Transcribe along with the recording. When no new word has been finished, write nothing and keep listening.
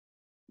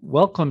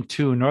Welcome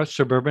to North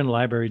Suburban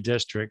Library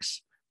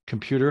District's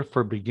Computer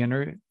for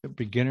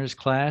Beginners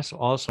class,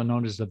 also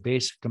known as the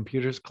Basic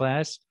Computers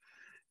class.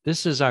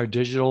 This is our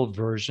digital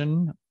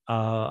version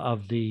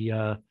of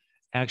the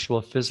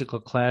actual physical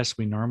class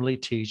we normally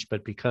teach,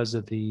 but because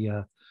of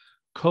the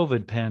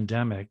COVID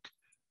pandemic,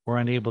 we're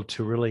unable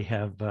to really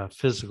have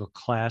physical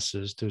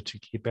classes to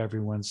keep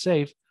everyone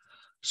safe.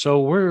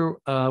 So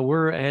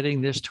we're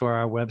adding this to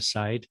our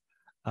website,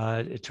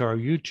 to our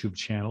YouTube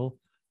channel,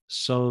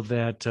 so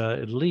that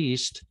at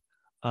least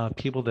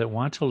people that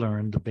want to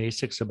learn the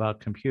basics about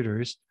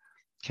computers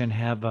can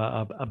have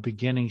a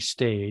beginning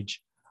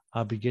stage,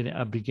 a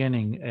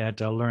beginning at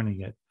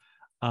learning it.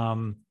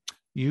 Um,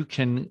 you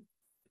can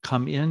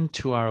come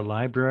into our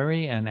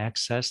library and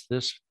access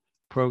this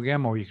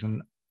program, or you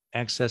can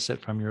access it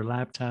from your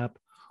laptop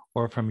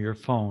or from your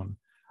phone.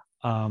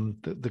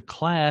 The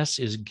class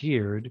is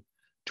geared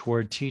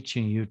toward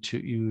teaching you to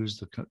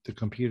use the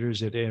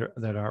computers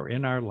that are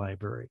in our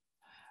library.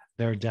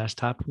 They're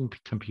desktop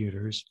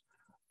computers,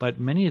 but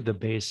many of the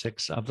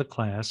basics of the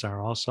class are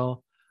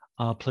also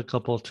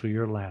applicable to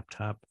your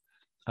laptop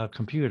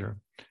computer.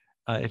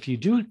 If you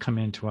do come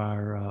into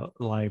our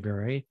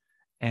library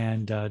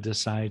and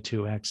decide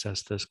to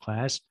access this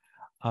class,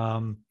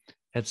 um,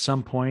 at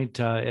some point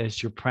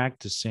as you're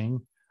practicing,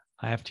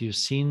 after you've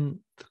seen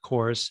the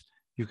course,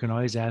 you can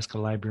always ask a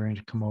librarian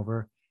to come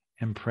over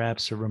and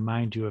perhaps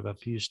remind you of a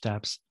few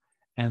steps,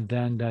 and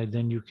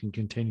then you can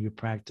continue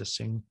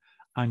practicing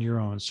on your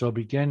own. So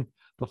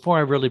before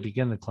I really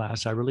begin the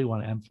class, I really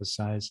want to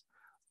emphasize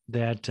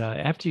that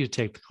after you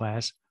take the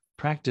class,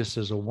 practice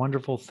is a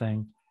wonderful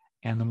thing,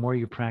 and the more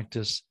you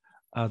practice,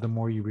 the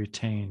more you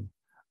retain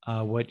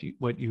what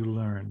you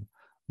learn.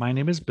 My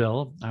name is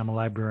Bill. I'm a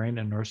librarian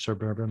in North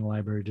Suburban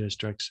Library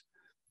District's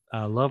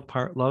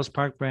Loves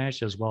Park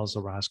branch as well as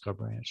the Roscoe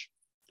branch.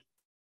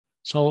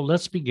 So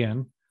let's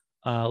begin.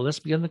 Let's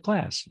begin the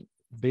class,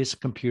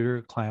 basic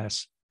computer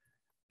class.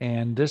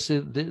 And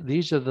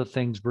these are the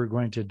things we're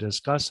going to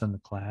discuss in the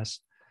class,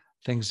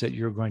 things that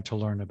you're going to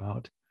learn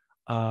about.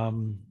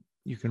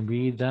 You can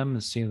read them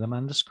and see them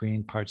on the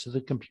screen, parts of the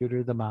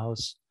computer, the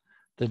mouse,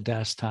 the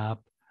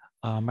desktop.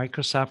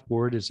 Microsoft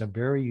Word is a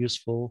very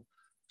useful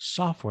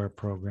software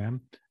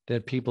program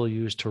that people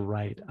use to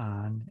write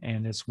on,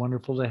 and it's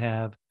wonderful to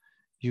have.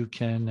 You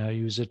can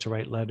use it to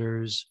write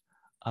letters,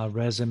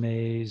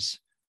 resumes,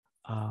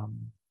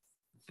 um,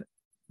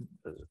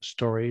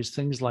 stories,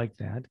 things like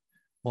that.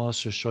 We'll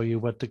also show you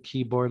what the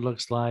keyboard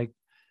looks like,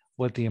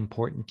 what the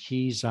important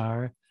keys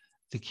are.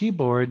 The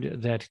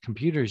keyboard that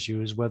computers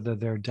use, whether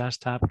they're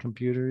desktop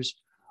computers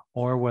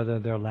or whether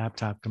they're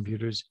laptop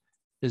computers,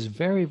 is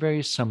very,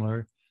 very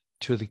similar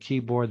to the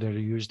keyboard that are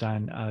used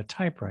on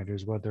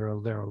typewriters, whether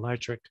they're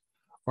electric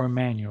or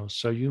manual.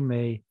 So you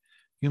may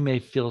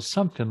feel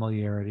some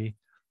familiarity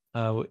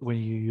when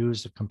you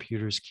use the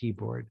computer's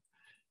keyboard.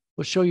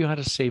 We'll show you how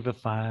to save a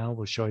file.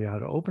 We'll show you how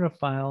to open a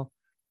file,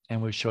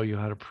 and we'll show you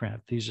how to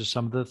print. These are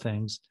some of the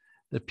things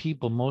that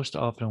people most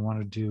often want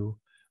to do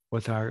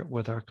with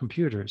our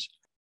computers.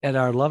 At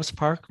our Loves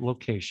Park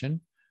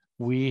location,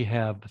 we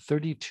have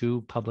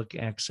 32 public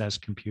access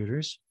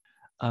computers.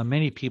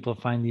 Many people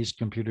find these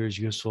computers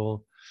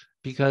useful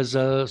because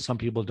some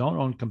people don't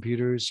own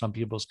computers. Some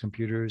people's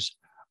computers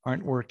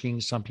aren't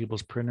working. Some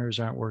people's printers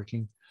aren't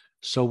working.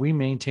 So we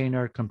maintain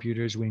our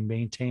computers. We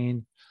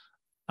maintain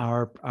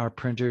our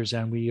printers,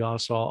 and we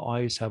also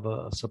always have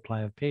a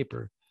supply of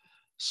paper.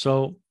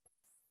 So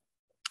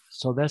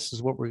this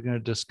is what we're going to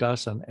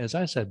discuss. And as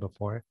I said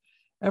before,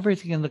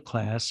 everything in the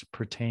class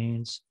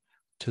pertains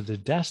to the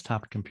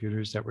desktop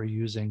computers that we're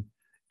using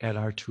at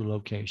our two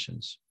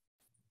locations.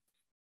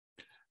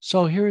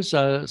 So here's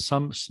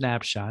some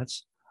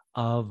snapshots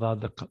of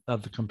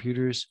the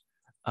computers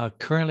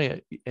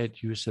currently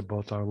at use at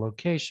both our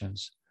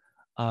locations.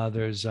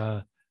 There's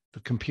the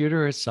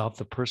computer itself,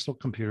 the personal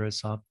computer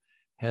itself,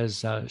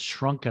 has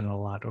shrunken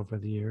a lot over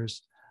the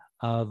years.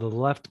 The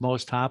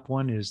leftmost top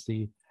one is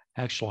the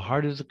actual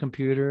heart of the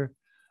computer.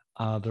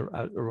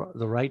 The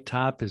right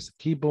top is the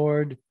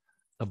keyboard.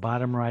 The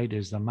bottom right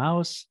is the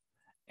mouse.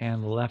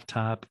 And the left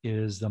top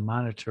is the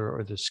monitor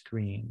or the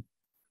screen.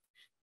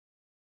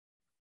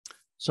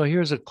 So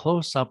here's a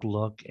close-up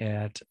look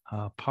at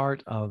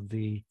part of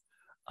the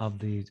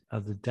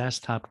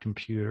desktop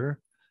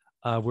computer.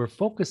 We're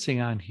focusing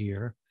on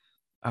here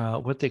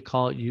what they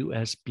call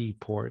USB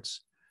ports.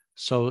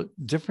 So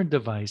different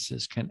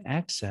devices can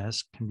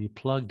be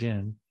plugged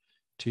in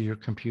to your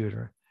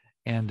computer,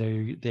 and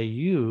they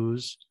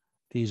use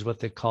these what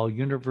they call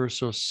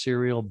universal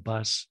serial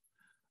bus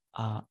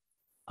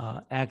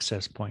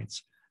access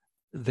points.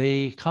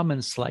 They come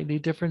in slightly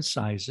different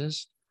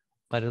sizes,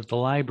 but at the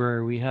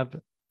library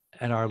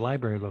at our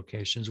library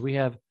locations we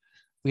have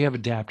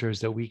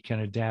adapters that we can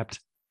adapt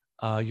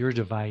your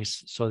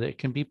device so that it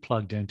can be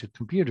plugged into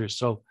computers.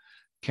 So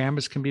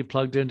cameras can be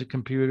plugged into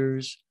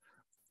computers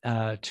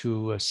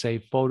to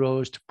save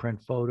photos, to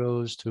print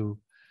photos, to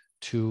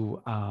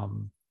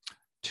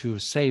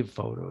save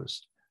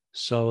photos.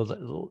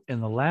 So in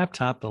the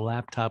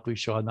laptop we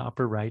show on the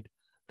upper right,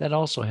 that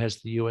also has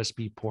the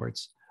USB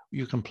ports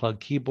you can plug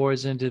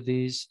keyboards into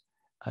these.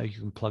 You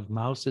can plug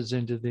mouses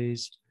into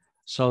these.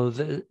 So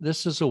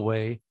this is a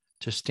way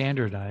to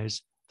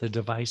standardize the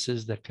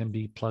devices that can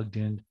be plugged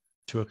in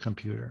to a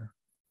computer.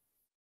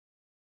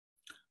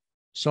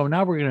 So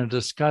now we're going to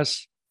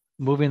discuss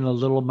moving the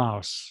little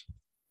mouse.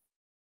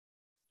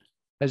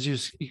 As you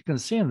can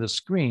see on the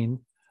screen,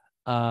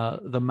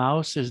 the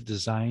mouse is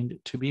designed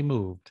to be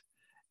moved.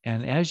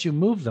 And as you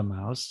move the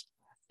mouse,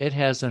 it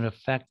has an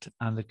effect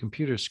on the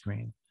computer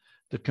screen.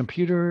 The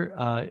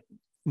computer,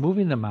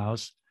 moving the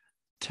mouse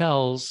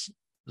tells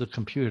the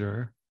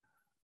computer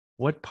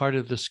what part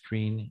of the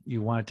screen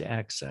you want to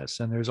access.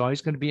 And there's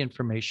always going to be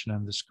information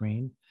on the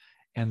screen.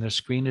 And the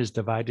screen is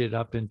divided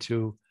up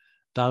into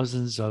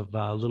thousands of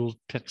little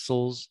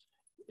pixels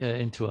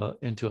into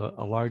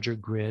a larger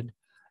grid.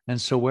 And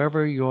so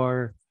wherever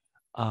your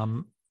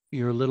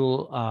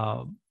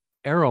little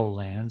arrow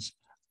lands,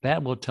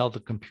 that will tell the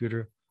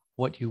computer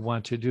what you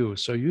want to do.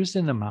 So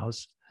using the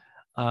mouse,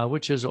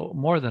 which is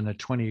more than a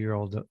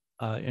 20-year-old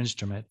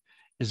instrument,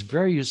 is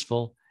very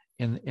useful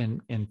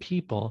in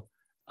people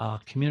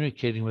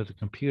communicating with the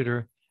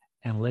computer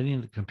and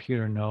letting the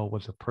computer know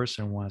what the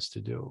person wants to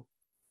do.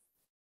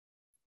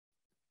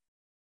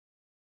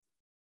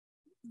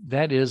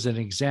 That is an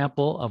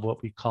example of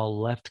what we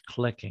call left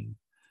clicking.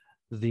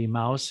 The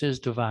mouse is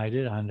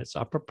divided on its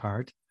upper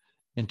part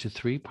into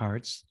 3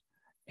 parts.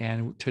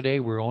 And today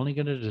we're only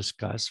going to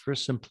discuss, for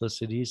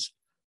simplicity's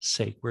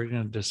sake, we're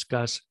going to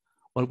discuss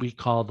what we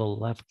call the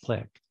left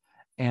click.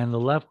 And the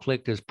left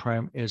click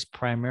is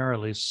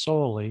primarily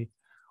solely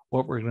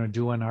what we're going to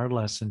do in our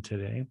lesson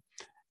today,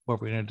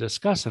 what we're going to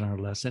discuss in our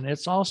lesson.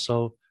 It's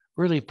also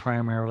really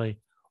primarily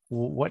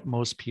what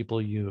most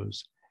people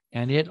use.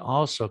 And it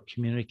also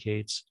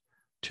communicates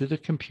to the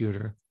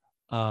computer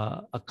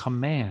a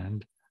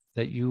command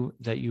that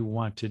you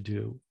want to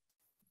do.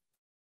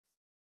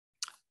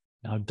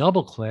 Now,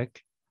 double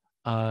click.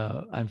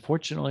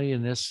 Unfortunately,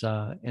 in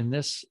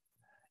this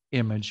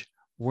image,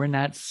 we're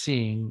not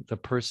seeing the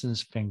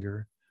person's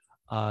finger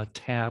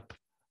tap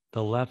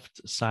the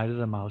left side of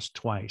the mouse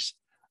twice.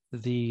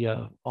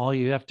 All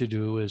you have to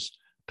do is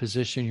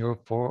position your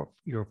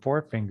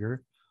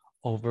forefinger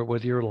over,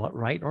 whether you're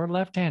right or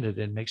left-handed,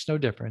 it makes no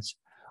difference,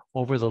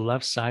 over the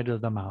left side of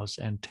the mouse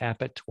and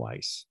tap it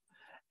twice.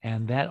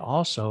 And that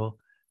also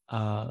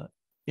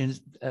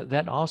gives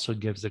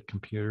the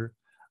computer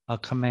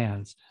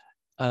commands.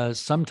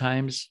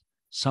 Sometimes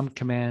some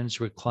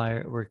commands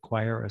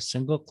require a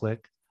single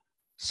click.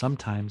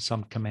 Sometimes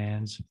some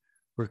commands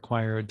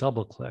require a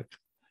double click.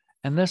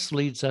 And this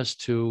leads us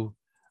to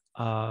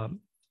a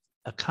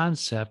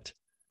concept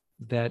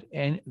that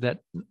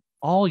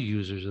all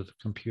users of the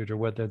computer,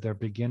 whether they're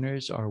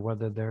beginners or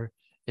whether they're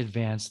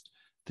advanced,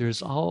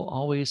 there's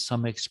always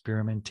some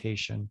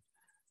experimentation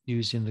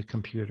using the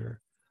computer.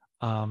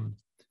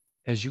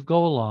 As you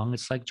go along,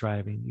 it's like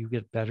driving. You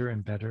get better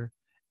and better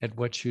at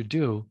what you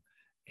do.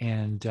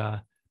 And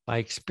by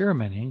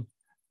experimenting,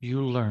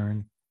 you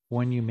learn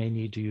when you may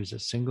need to use a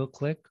single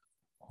click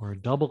or a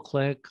double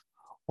click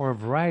or a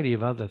variety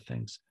of other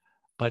things.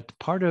 But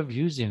part of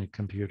using a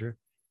computer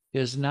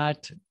is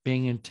not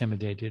being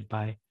intimidated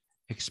by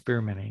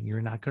experimenting.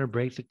 You're not going to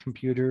break the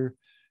computer.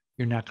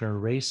 You're not going to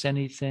erase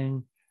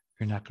anything.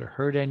 You're not going to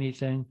hurt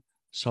anything.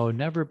 So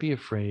never be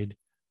afraid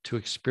to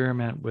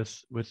experiment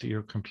with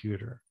your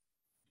computer.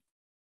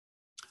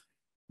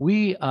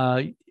 We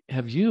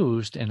have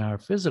used in our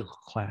physical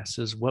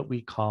classes what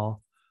we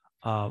call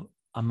a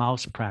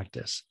mouse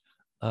practice.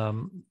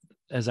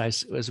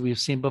 As we've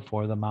seen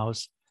before, the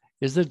mouse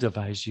is the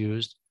device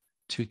used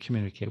to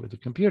communicate with the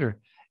computer.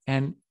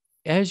 And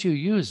as you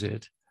use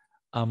it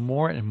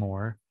more and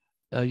more,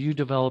 you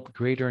develop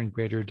greater and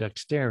greater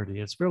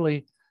dexterity. It's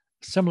really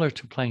similar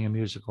to playing a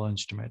musical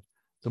instrument.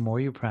 The more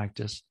you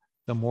practice,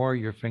 the more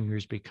your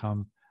fingers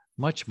become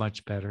much,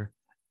 much better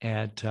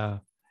at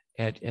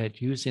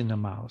using the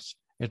mouse.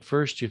 At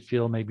first, you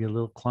feel maybe a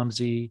little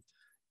clumsy,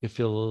 you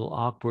feel a little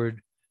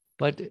awkward,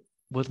 but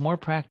with more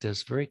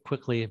practice, very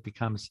quickly it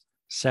becomes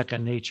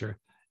second nature.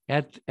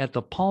 At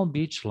the Palm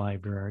Beach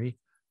Library,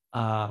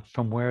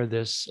 from where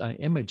this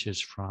image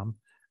is from,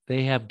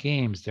 they have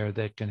games there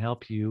that can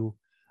help you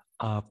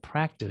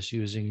practice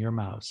using your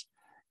mouse.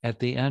 At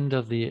the end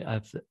of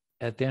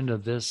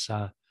this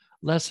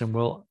lesson,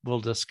 we'll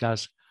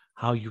discuss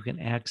how you can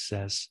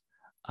access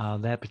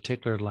that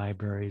particular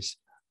library's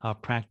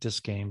practice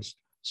games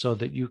so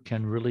that you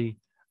can really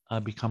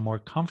become more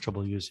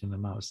comfortable using the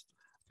mouse.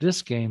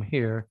 This game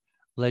here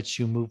lets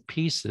you move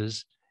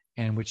pieces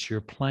in which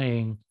you're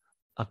playing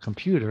a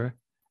computer,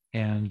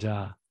 and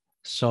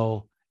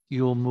so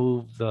you'll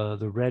move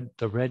the red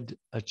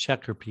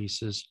checker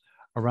pieces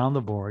around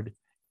the board,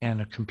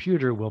 and a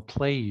computer will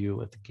play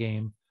you at the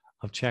game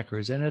of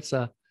checkers. And it's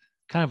a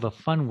kind of a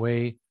fun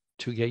way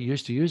to get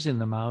used to using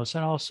the mouse,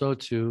 and also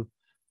to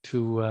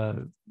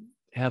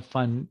have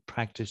fun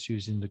practice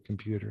using the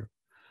computer.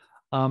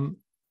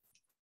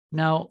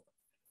 Now,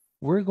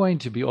 we're going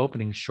to be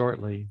opening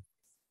shortly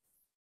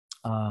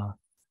the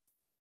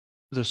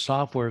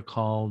software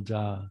called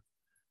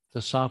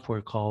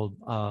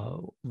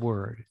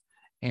Word.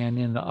 And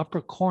in the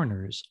upper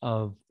corners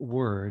of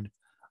Word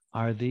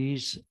are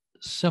these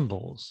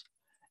symbols.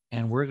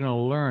 And we're going to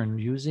learn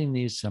using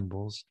these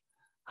symbols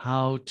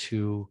how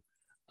to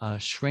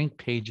shrink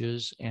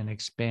pages and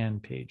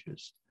expand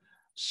pages.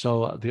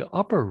 So the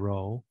upper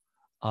row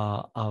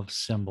of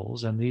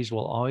symbols, and these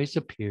will always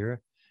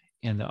appear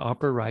in the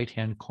upper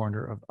right-hand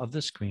corner of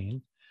the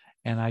screen.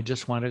 And I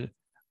just want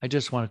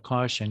to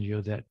caution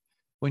you that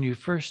when you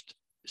first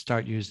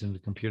start using the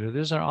computer,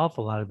 there's an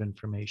awful lot of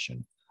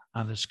information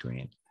on the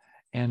screen.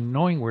 And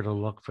knowing where to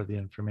look for the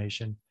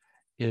information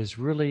is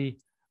really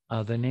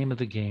the name of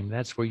the game.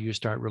 That's where you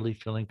start really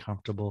feeling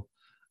comfortable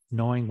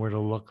knowing where to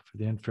look for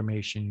the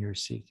information you're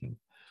seeking.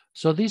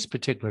 So these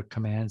particular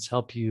commands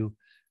help you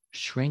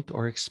shrink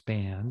or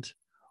expand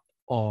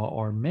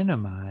or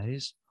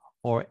minimize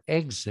or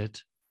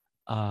exit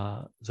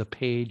the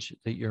page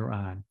that you're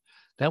on.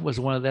 That's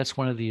one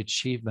of the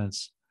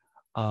achievements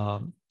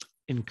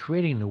in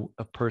creating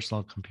a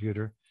personal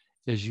computer,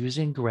 is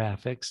using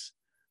graphics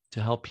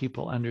to help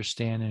people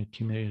understand and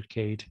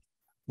communicate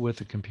with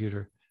the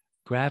computer.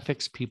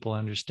 Graphics people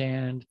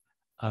understand,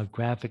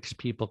 graphics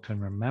people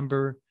can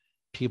remember.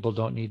 People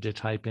don't need to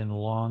type in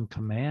long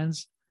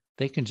commands.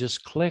 They can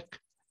just click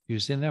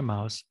using their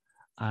mouse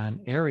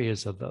on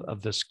areas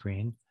of the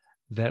screen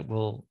that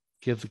will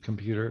give the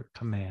computer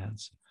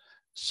commands.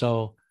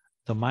 So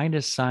the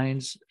minus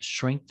signs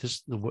shrink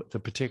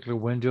the particular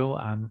window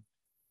on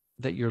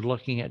that you're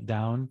looking at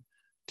down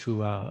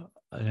to an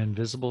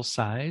invisible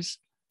size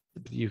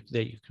that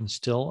you can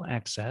still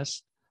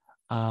access.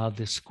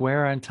 The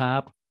square on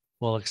top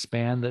will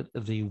expand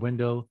the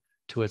window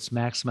to its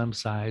maximum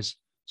size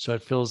so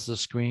it fills the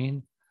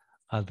screen.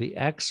 The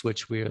X,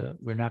 which we're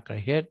not going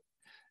to hit,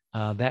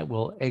 that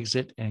will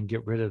exit and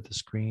get rid of the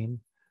screen.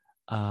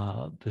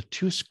 The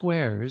two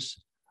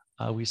squares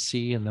we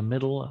see in the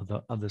middle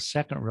of the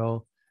second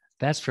row,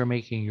 that's for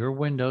making your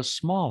window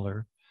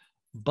smaller,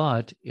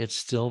 but it's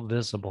still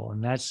visible,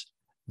 and that's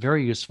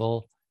very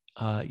useful.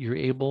 You're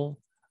able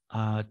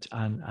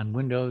on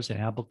Windows and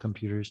Apple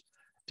computers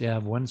to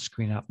have one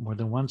screen up, more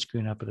than one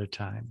screen up at a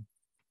time.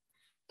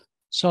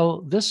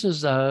 So this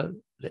is the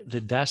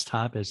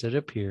desktop as it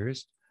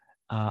appears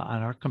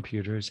on our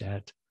computers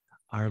at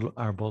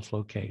our both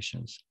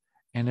locations,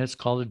 and it's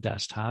called a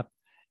desktop.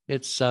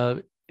 It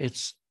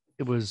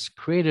was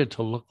created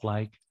to look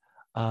like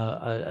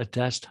a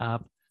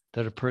desktop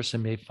that a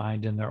person may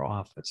find in their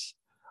office.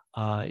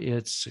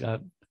 It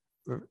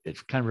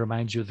kind of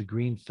reminds you of the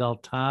green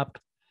felt top,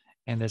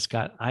 and it's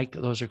got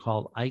those are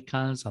called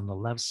icons on the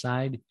left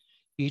side.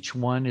 Each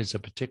one is a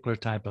particular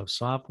type of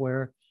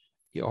software,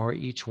 or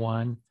each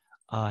one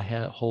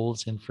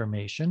holds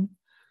information.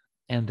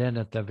 And then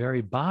at the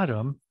very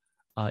bottom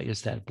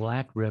is that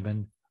black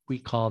ribbon. We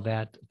call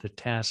that the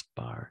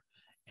taskbar.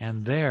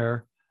 And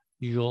there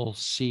you'll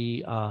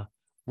see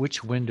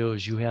which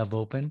windows you have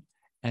open,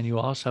 and you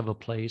also have a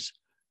place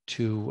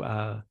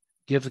to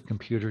give the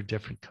computer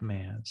different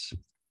commands.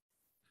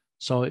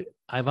 So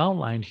I've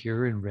outlined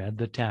here in red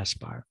the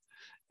taskbar.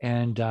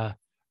 And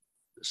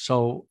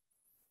so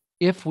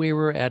if we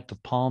were at the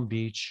Palm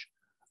Beach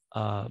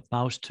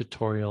mouse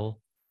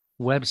tutorial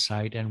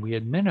website and we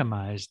had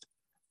minimized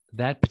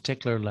that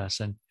particular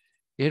lesson,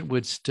 it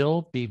would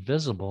still be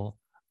visible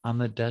on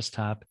the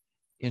desktop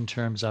in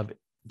terms of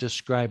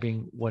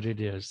describing what it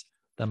is,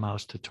 the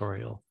mouse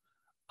tutorial.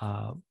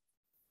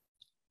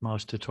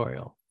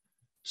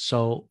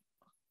 So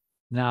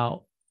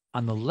now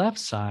on the left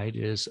side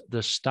is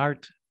the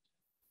start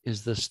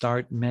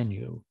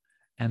menu.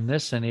 And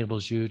this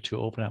enables you to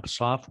open up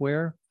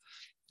software.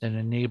 It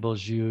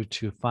enables you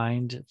to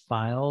find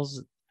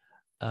files.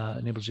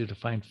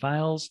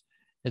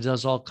 It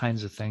does all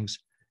kinds of things.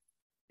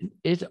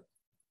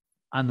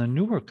 On the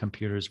newer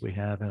computers we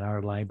have in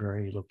our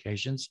library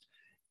locations,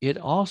 it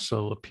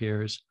also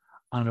appears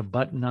on a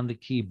button on the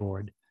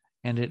keyboard,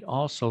 and it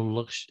also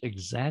looks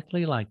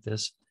exactly like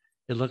this.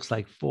 It looks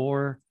like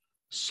 4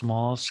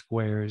 small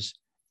squares,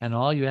 and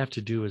all you have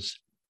to do is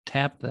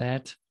tap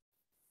that,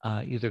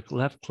 either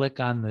left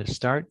click on the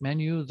start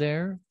menu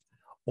there,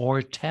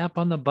 or tap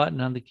on the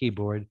button on the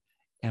keyboard,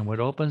 and what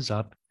opens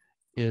up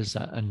is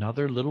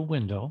another little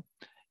window.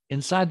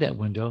 Inside that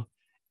window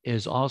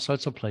is all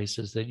sorts of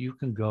places that you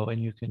can go and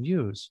you can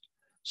use.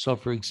 So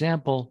for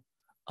example,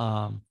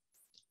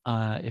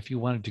 if you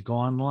wanted to go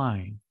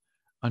online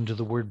under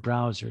the word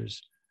browsers,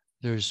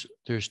 there's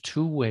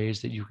 2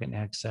 ways that you can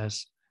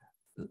access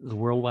the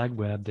World Wide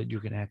Web, that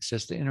you can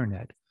access the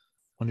internet.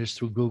 One is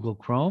through Google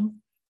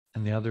Chrome,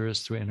 and the other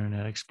is through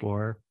Internet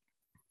Explorer.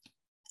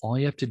 All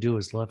you have to do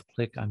is left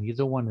click on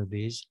either one of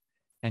these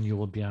and you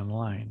will be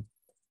online.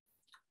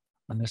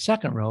 On the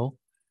second row,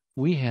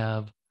 we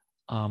have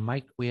some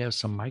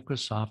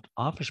Microsoft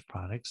Office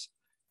products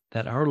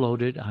that are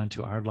loaded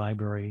onto our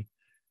library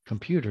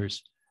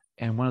computers.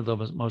 And one of the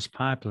most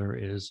popular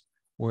is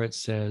where it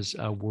says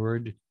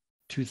Word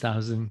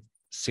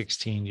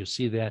 2016. You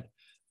see that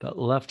the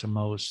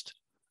leftmost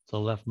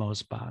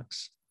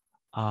box.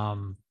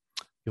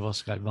 You've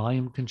also got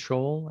volume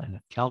control and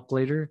a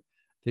calculator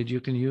that you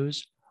can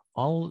use.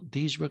 all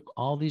these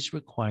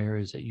require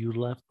is that you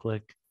left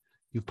click,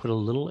 you put a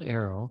little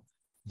arrow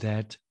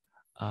that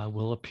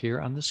will appear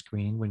on the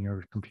screen when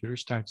your computer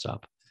starts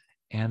up,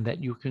 and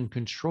that you can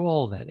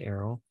control that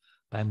arrow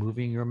by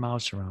moving your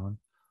mouse around.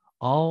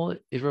 All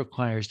it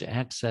requires to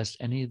access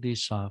any of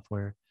these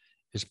software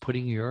is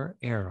putting your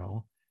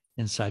arrow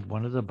inside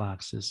one of the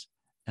boxes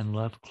and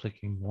left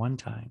clicking one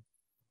time.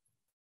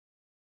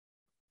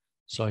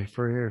 So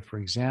for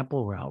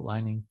example, we're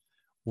outlining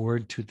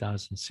Word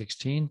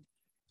 2016.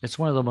 It's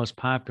one of the most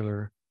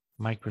popular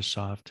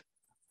Microsoft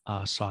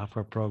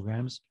software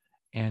programs,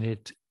 and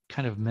it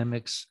kind of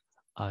mimics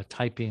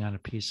typing on a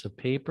piece of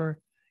paper.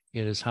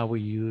 It is how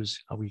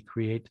we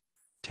create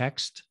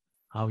text,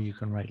 how you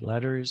can write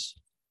letters,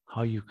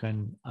 how you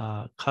can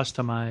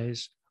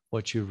customize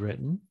what you've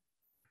written.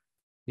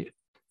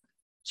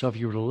 So if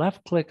you were to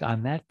left click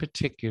on that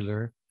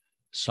particular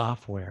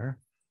software,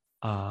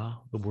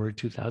 the Word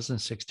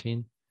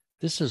 2016,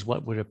 this is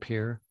what would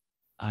appear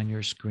on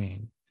your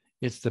screen.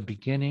 It's the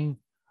beginning.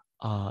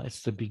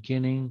 It's the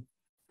beginning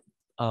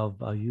of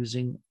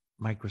using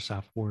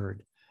Microsoft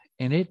Word,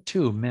 and it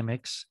too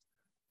mimics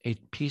a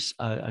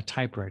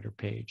typewriter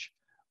page.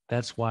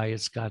 That's why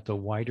it's got the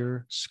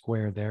wider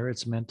square there.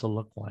 It's meant to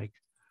look like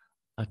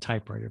a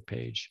typewriter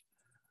page.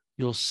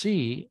 You'll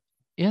see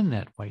in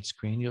that white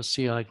screen, you'll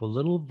see like a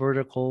little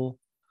vertical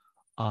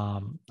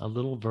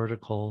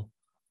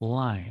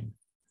line.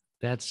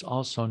 That's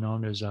also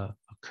known as a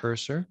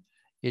cursor.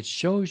 It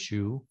shows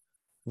you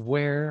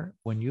where,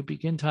 when you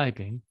begin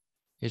typing,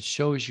 it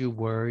shows you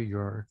where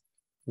your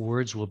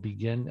words will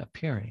begin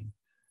appearing.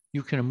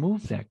 You can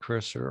move that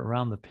cursor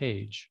around the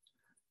page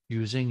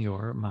using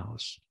your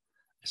mouse.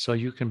 So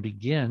you can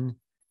begin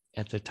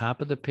at the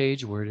top of the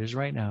page where it is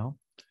right now.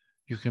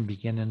 You can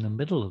begin in the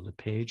middle of the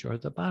page or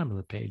at the bottom of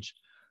the page.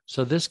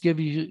 So this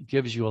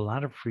gives you a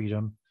lot of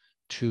freedom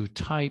to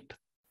type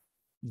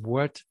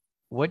what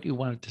you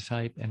want to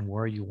type and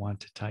where you want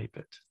to type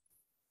it.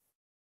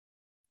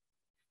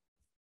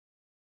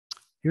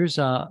 Here's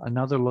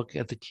another look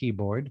at the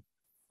keyboard.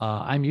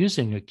 I'm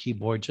using a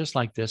keyboard just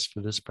like this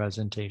for this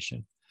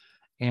presentation.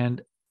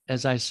 And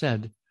as I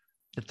said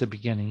at the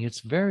beginning,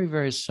 it's very,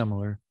 very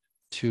similar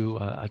to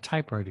a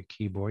typewriter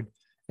keyboard,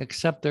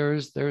 except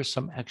there's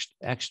some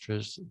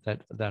extras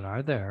that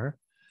are there.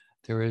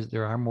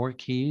 There are more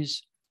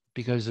keys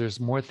because there's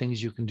more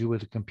things you can do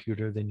with a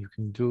computer than you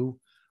can do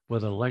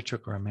with an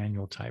electric or a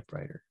manual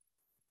typewriter.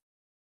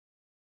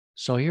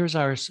 So here's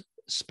our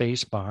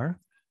space bar.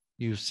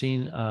 You've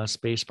seen a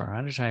space bar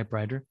on a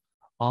typewriter.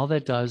 All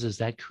that does is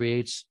that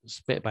creates,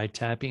 by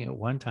tapping it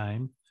one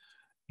time,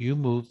 you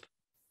move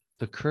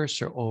the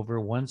cursor over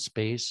one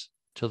space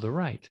to the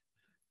right.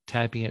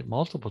 Tapping it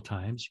multiple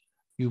times,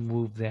 you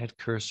move that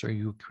cursor,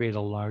 you create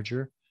a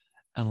larger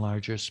and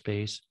larger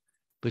space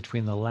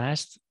between the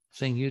last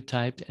thing you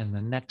typed and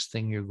the next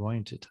thing you're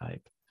going to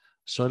type.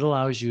 So it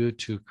allows you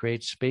to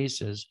create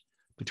spaces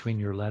between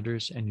your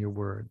letters and your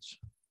words.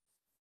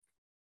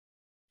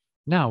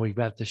 Now we've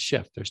got the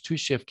shift. There's two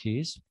shift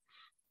keys.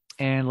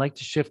 And like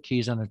the shift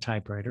keys on a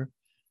typewriter,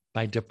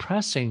 by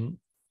depressing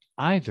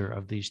either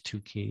of these two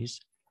keys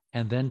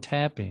and then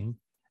tapping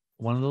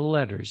one of the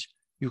letters,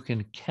 you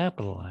can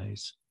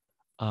capitalize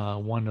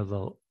one of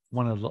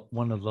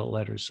the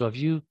letters. So if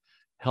you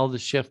held the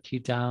shift key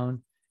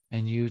down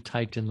and you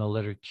typed in the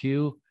letter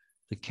Q,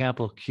 the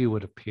capital Q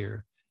would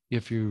appear.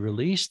 If you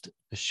released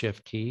the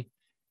shift key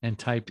and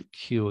typed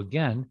Q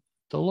again,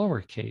 the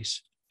lowercase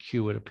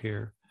q would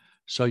appear.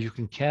 So you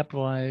can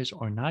capitalize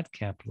or not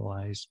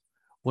capitalize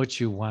what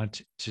you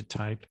want to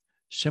type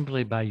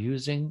simply by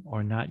using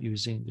or not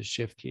using the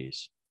shift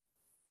keys.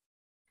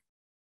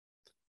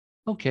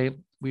 Okay,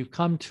 we've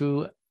come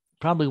to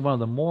probably one of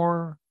the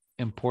more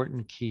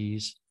important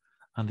keys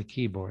on the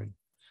keyboard.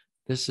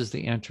 This is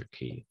the Enter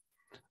key.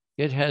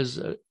 It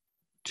has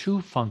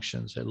two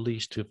functions, at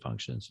least two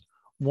functions.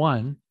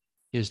 One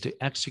is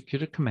to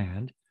execute a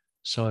command.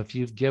 So if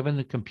you've given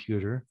the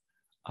computer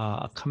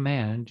a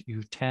command,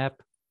 you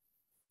tap,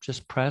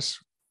 just press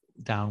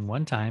down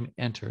one time,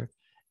 Enter,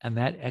 and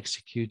that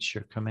executes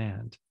your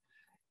command.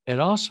 It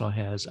also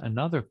has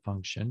another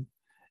function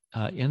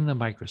in the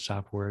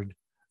Microsoft Word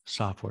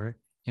software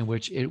in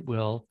which it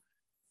will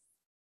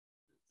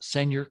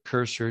send your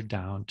cursor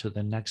down to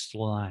the next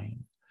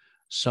line.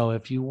 So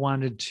if you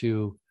wanted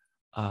to,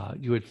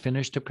 you had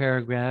finished a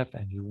paragraph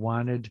and you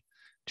wanted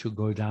to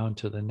go down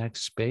to the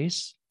next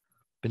space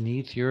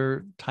beneath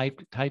your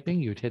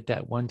typing, you'd hit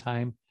that one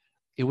time.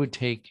 It would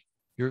take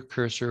your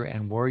cursor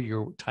and where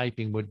your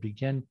typing would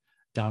begin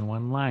down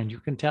one line. You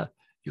can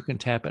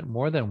tap it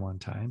more than one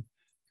time.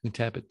 You can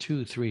tap it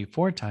 2, 3,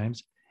 4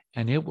 times,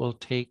 and it will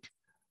take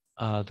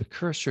the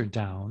cursor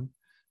down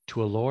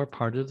to a lower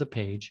part of the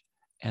page.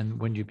 And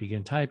when you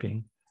begin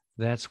typing,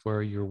 that's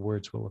where your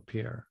words will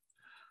appear.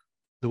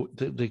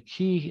 The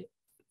key,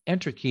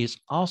 Enter key, is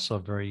also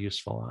very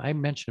useful. I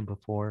mentioned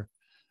before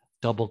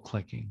double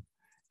clicking.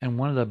 And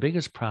one of the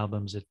biggest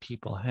problems that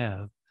people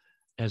have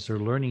as they're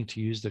learning to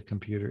use the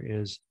computer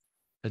is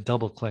the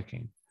double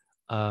clicking.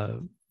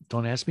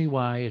 Don't ask me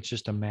why. It's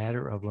just a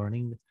matter of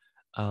learning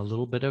a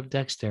little bit of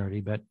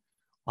dexterity, but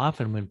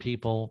often when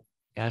people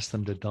ask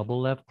them to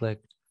double left click,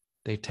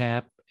 they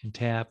tap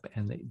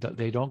and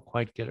they don't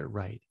quite get it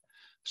right.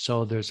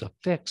 So there's a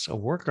fix, a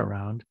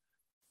workaround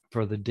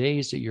for the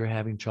days that you're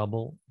having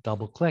trouble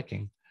double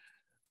clicking.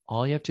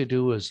 All you have to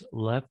do is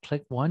left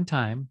click one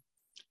time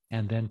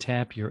and then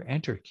tap your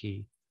enter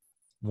key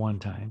one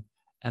time,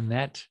 and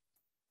that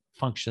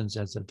functions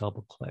as a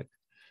double click.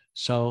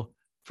 So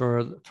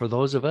for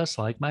those of us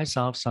like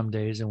myself, some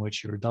days in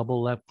which your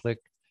double left click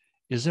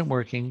isn't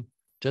working,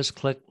 just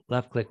click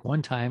left click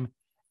one time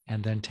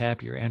and then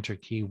tap your enter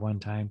key one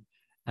time,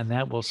 and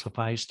that will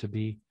suffice to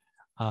be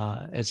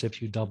as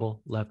if you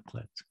double left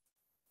clicked.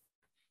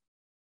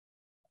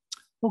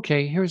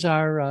 Okay, here's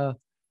our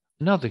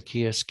another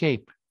key,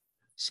 escape.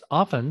 So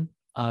often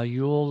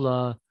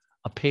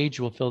a page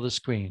will fill the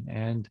screen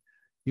and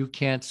you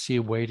can't see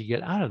a way to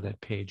get out of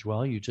that page.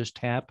 Well, you just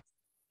tap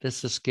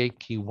this escape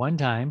key one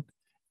time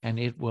and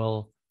it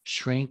will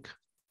shrink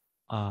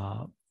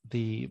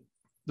the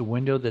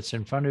window that's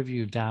in front of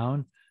you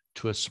down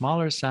to a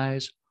smaller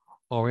size,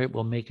 or it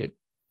will make it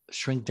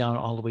shrink down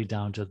all the way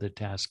down to the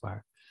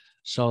taskbar.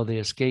 So the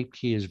escape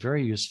key is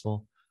very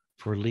useful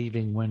for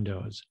leaving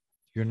windows.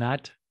 You're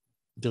not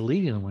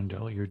deleting the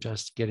window, you're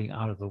just getting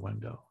out of the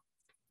window.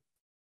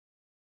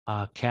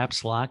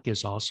 Caps lock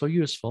is also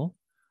useful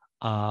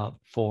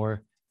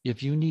for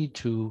if you need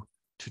to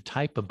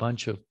type a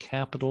bunch of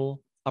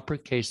capital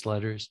uppercase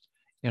letters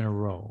in a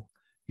row.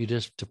 You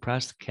just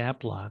depress the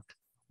cap lock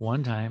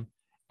one time,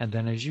 and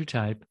then as you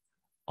type,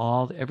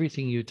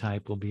 everything you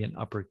type will be in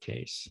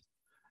uppercase.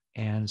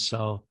 And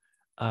so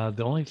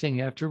the only thing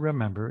you have to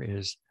remember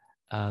is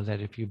that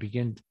if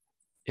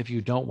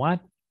you don't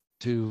want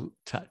to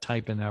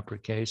type in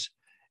uppercase,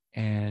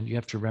 and you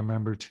have to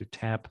remember to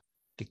tap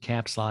the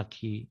caps lock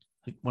key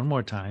one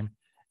more time,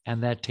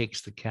 and that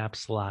takes the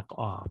caps lock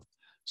off.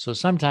 So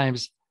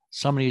sometimes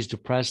somebody's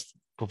depressed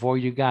before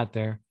you got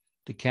there,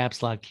 the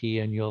caps lock key,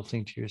 and you'll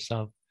think to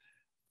yourself,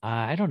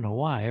 I don't know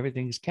why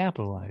everything's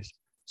capitalized.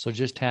 So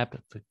just tap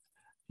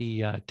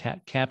the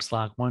caps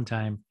lock one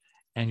time,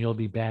 and you'll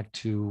be back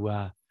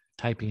to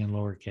typing in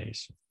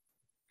lowercase.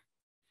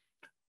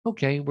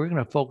 Okay, we're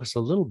going to focus a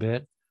little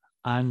bit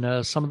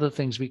on some of the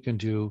things we can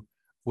do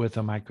with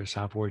a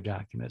Microsoft Word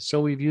document.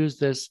 So we've used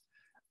this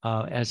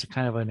as a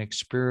kind of an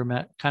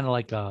experiment, kind of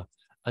like a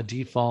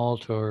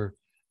default or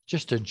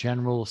just a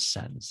general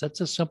sentence.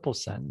 That's a simple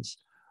sentence.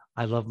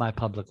 I love my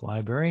public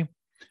library.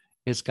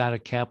 It's got a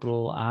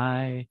capital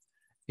I,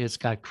 it's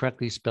got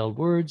correctly spelled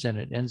words, and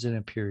it ends in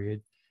a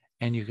period.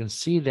 And you can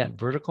see that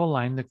vertical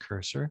line, the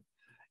cursor,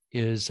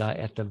 is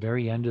at the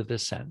very end of the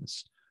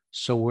sentence.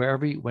 So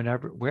wherever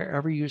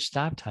you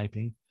stop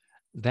typing,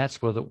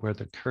 that's where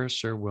the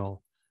cursor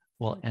will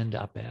end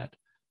up at.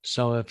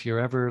 So if you're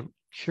ever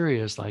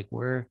curious, like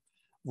where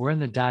in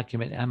the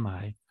document am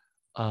I,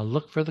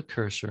 look for the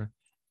cursor,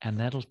 and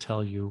that'll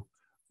tell you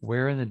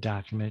where in the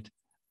document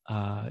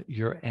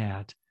you're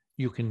at.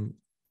 You can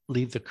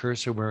leave the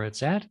cursor where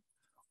it's at,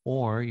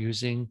 or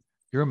using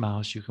your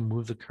mouse, you can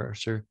move the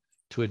cursor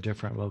to a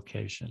different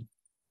location.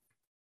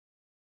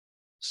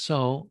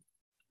 So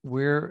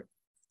we're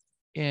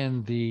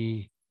in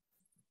the,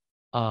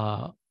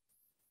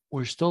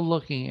 we're still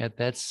looking at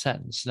that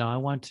sentence. Now I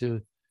want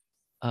to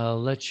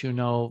let you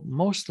know,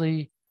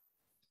 mostly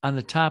on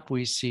the top,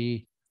 we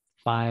see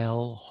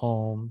file,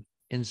 home,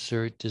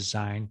 insert,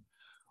 design.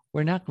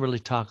 We're not really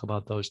talk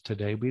about those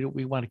today.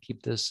 We want to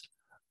keep this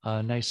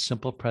a nice,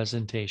 simple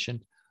presentation,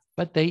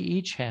 but they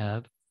each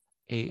have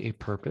a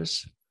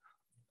purpose.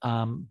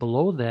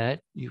 Below that,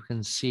 you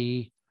can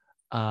see,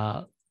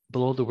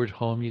 below the word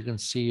home, you can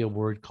see a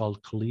word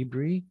called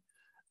Calibri.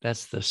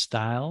 That's the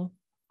style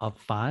of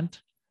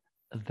font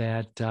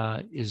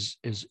that is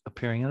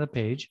appearing on the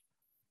page.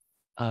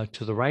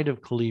 To the right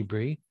of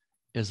Calibri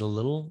is a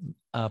little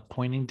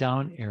pointing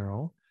down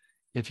arrow.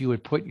 If you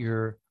would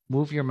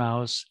move your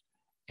mouse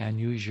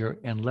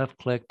and left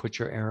click, put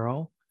your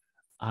arrow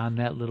on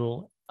that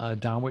little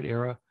downward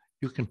arrow,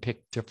 you can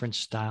pick different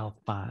style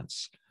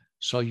fonts.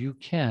 So you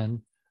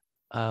can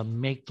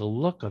make the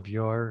look of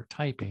your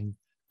typing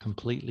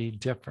completely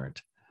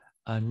different.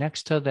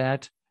 Next to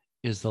that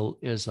is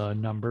a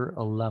number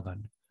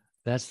 11.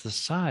 That's the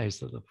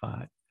size of the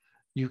font.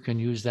 You can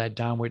use that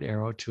downward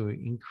arrow to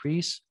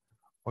increase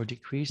or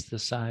decrease the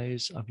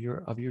size of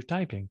your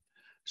typing.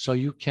 So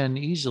you can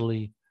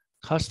easily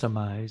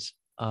customize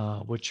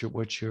what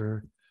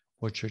you're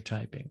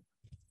typing.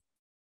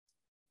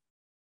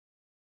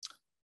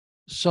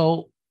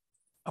 So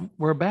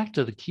we're back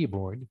to the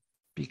keyboard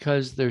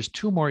because there's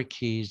two more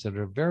keys that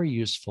are very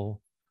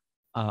useful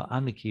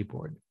on the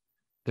keyboard.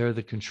 They're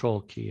the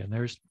control key, and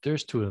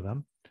there's two of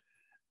them.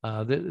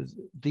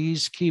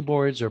 These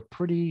keyboards are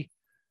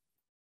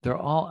they're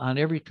all on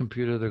every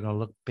computer. They're going to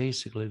look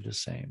basically the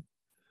same.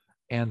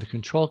 And the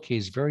control key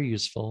is very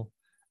useful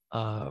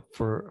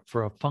for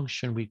a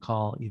function we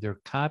call either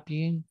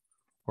copying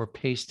or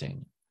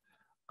pasting.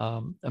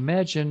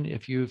 Imagine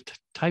if you've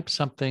typed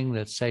something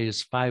that say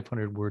is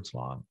 500 words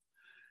long,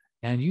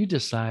 and you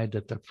decide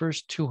that the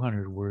first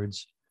 200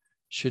 words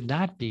should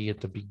not be at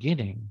the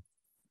beginning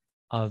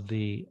of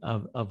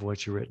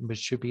what you've written, but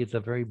should be at the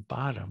very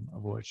bottom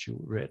of what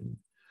you've written.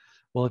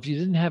 Well, if you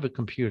didn't have a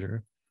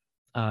computer,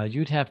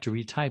 you'd have to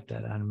retype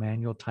that on a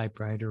manual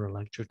typewriter or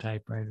electro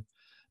typewriter.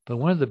 But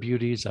one of the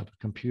beauties of a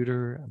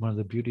computer, one of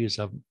the beauties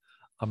of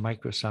a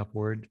Microsoft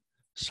Word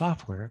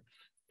software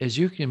is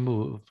you can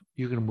move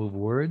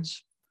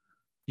words,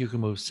 you can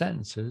move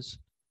sentences,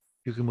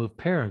 you can move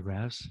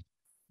paragraphs,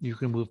 you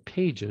can move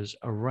pages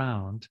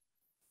around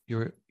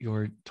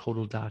your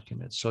total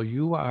document. So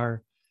you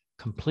are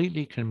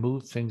completely can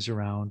move things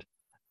around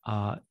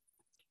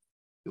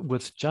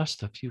with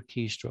just a few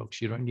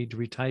keystrokes. You don't need to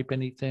retype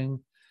anything.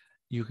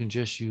 You can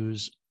just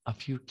use a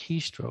few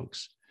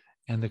keystrokes.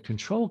 And the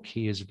control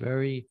key is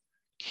very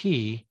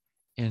key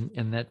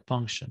in that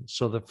function.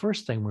 So the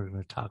first thing we're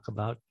going to talk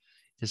about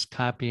is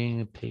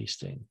copying and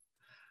pasting.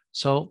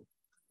 So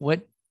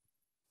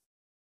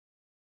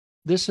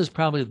this is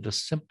probably the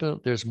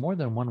simple, there's more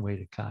than one way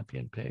to copy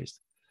and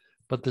paste,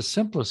 but the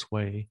simplest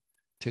way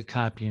to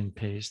copy and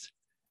paste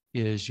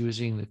is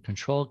using the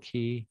control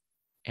key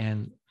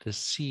and the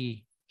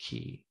C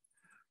key.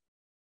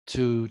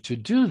 To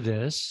do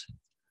this,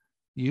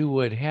 you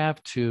would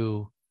have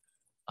to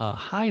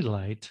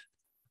highlight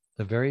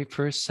the very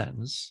first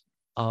sentence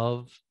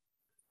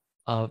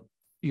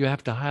you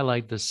have to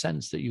highlight the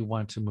sentence that you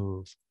want to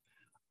move.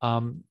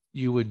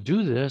 You would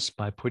do this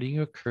by putting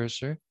your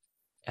cursor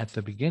at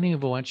the beginning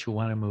of what you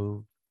want to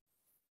move,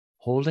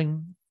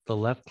 holding the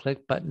left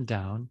click button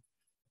down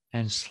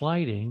and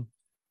sliding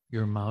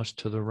your mouse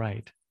to the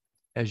right.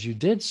 As you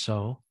did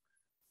so,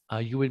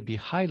 you would be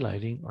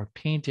highlighting or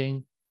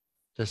painting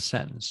the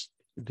sentence.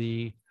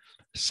 The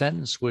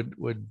sentence would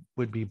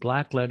be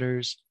black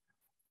letters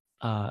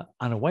on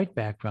a white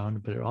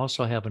background, but it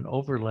also have an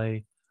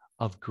overlay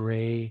of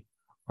gray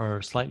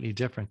or slightly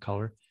different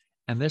color.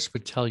 And this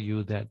would tell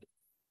you that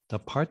the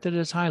part that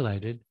is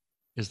highlighted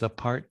is the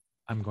part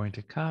I'm going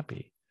to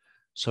copy.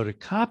 So to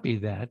copy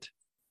that,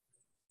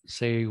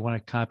 say you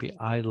want to copy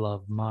I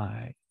love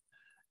my,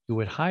 you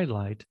would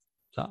highlight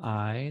the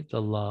I,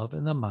 the love,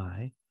 and the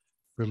my,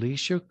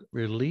 release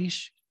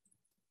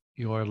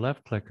your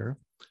left clicker,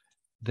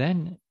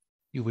 then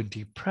you would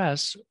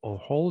depress or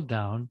hold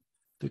down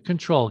the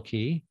control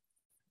key.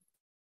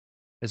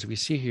 As we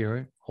see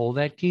here, hold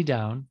that key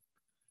down,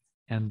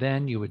 and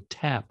then you would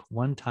tap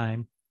one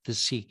time the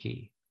C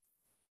key.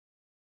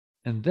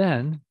 And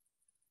then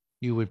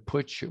you would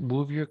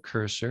move your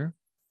cursor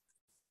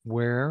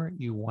where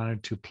you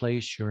wanted to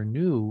place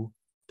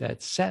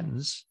that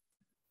sentence,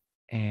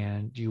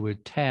 and you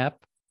would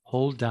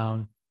hold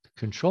down the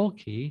control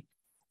key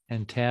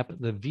and tap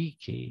the V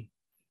key,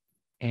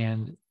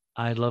 and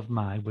I love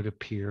my would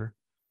appear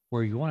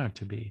where you want it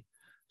to be.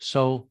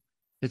 So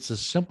it's a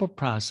simple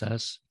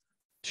process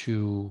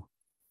to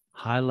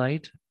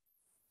highlight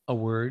a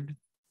word,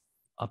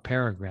 a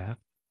paragraph,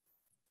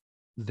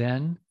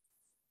 then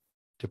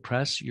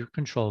depress your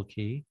control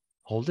key,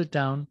 hold it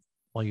down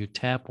while you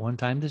tap one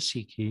time the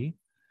C key.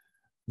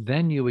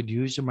 Then you would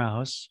use your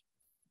mouse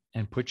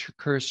and put your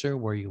cursor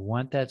where you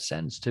want that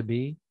sentence to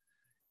be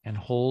and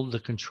hold the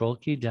control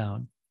key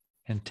down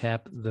and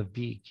tap the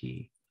V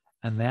key.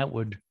 And that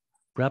would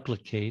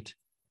replicate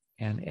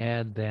and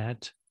add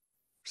that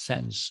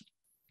sentence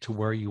to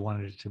where you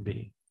wanted it to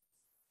be.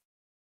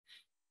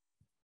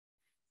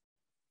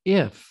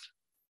 If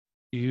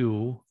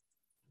you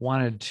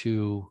wanted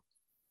to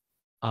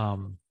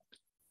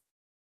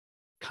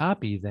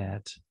copy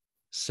that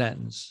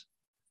sentence,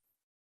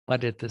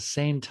 but at the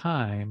same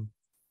time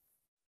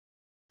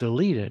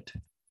delete it,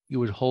 you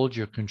would hold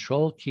your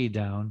control key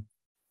down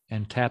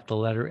and tap the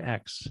letter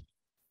X.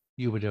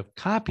 You would have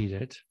copied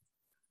it,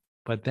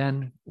 but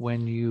then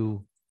when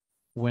you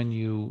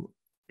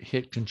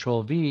hit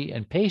control V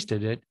and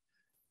pasted it,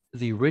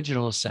 the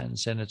original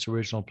sentence in its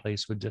original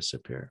place would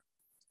disappear.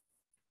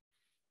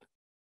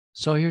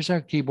 So here's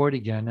our keyboard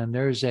again, and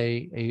there's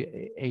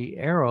a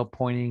arrow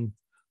pointing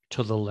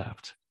to the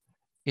left.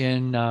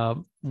 In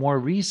more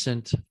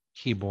recent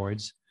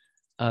keyboards,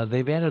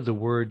 they've added the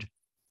word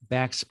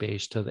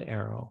backspace to the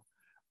arrow.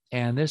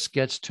 And this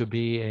gets to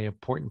be an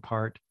important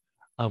part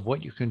of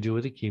what you can do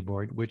with a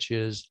keyboard, which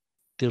is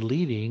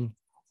deleting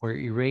or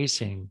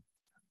erasing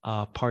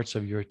parts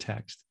of your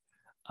text.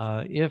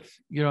 If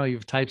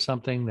you've typed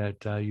something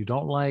that you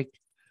don't like,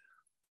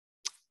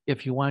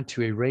 if you want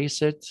to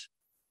erase it,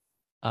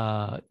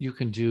 you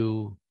can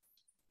do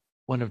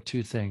one of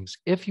two things.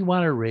 If you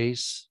want to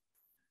erase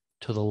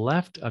to the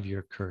left of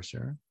your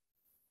cursor,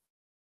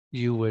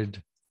 you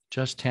would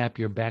just tap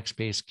your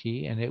backspace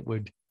key and it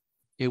would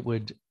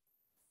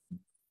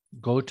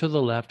go to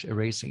the left,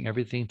 erasing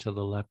everything to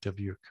the left of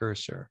your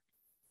cursor.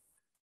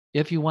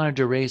 If you wanted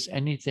to erase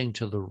anything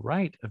to the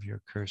right of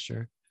your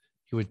cursor,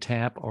 you would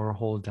tap or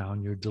hold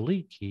down your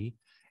delete key,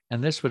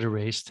 and this would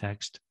erase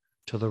text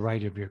to the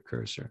right of your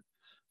cursor.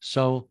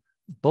 So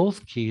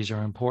both keys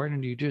are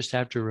important. You just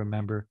have to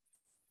remember,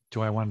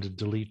 do I want to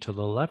delete to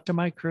the left of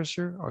my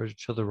cursor or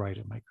to the right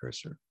of my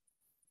cursor?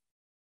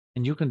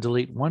 And you can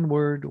delete one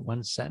word,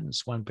 one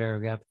sentence, one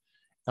paragraph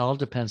It all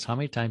depends how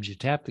many times you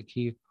tap the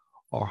key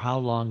or how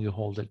long you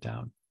hold it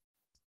down.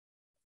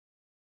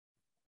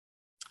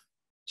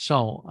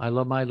 So I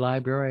love my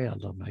library. I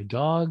love my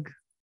dog.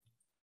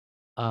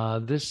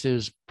 This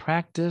is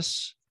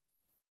practice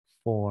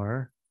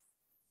for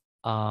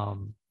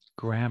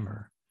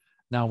grammar.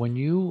 Now, when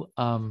you,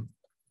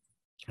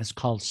 it's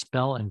called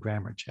spell and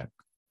grammar check.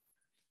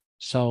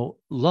 So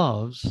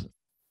loves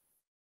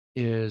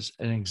is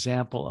an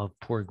example of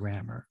poor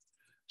grammar.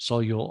 So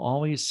you'll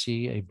always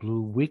see a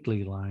blue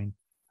weekly line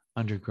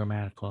under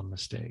grammatical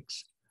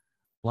mistakes.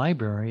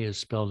 Library is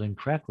spelled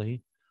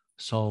incorrectly,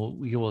 so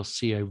you will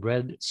see a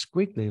red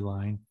squiggly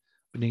line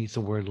beneath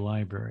the word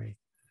library.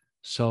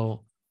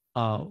 So,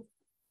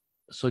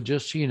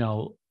 just so you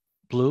know,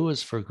 blue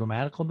is for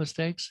grammatical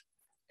mistakes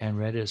and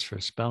red is for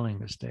spelling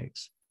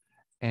mistakes.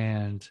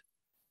 And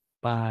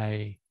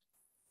by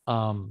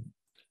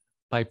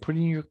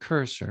putting your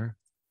cursor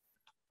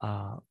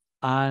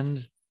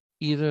on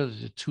either of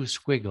the two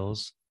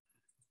squiggles,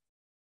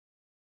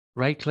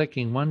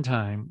 right-clicking one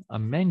time, a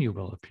menu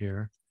will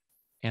appear,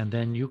 and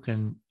then you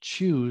can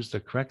choose the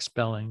correct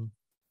spelling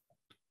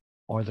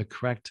or the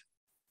correct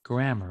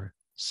grammar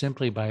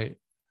simply by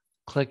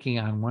clicking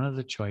on one of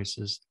the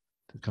choices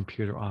the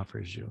computer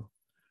offers you.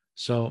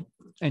 So,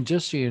 and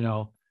just so you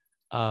know,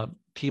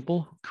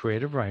 people,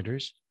 creative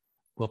writers,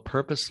 will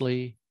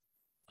purposely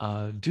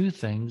do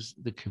things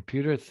the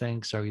computer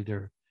thinks are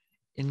either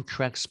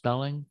incorrect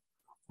spelling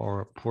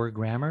or poor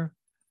grammar.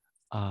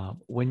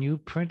 When you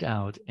print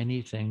out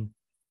anything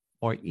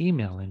or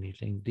email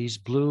anything, these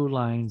blue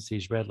lines,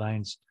 these red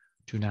lines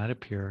do not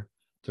appear.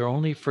 They're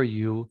only for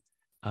you,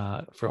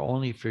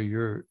 for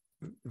your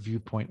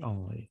viewpoint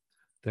only.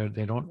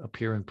 They don't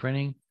appear in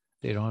printing.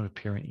 They don't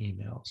appear in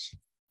emails.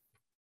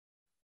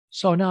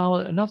 So now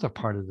another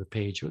part of the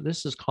page,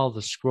 this is called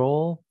the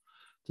scroll.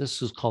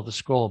 This is called the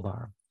scroll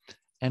bar.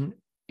 And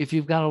if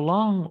you've got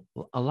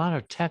a lot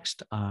of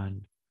text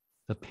on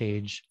the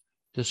page,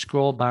 the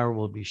scroll bar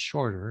will be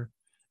shorter.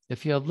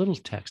 If you have little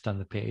text on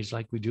the page,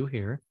 like we do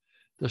here,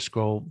 the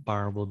scroll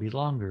bar will be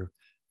longer.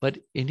 But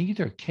in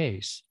either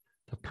case,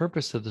 the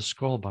purpose of the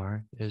scroll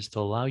bar is to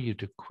allow you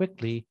to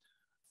quickly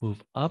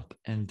move up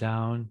and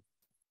down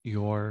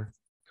your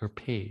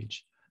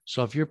page.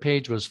 So if your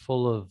page was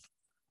full of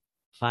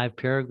 5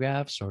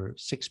 paragraphs or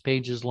 6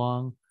 pages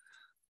long,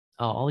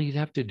 all you'd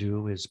have to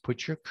do is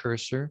put your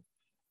cursor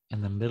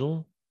in the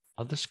middle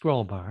of the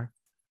scroll bar,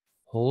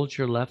 hold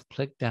your left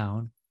click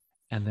down,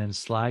 and then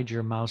slide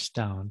your mouse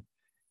down,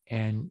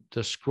 and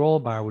the scroll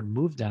bar would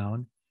move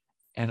down,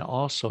 and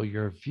also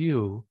your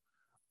view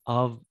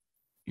of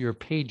your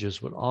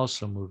pages would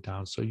also move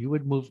down. So you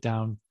would move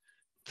down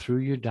through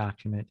your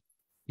document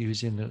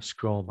using the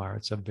scroll bar.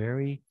 It's a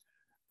very,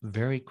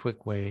 very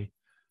quick way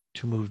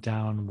to move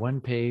down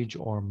one page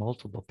or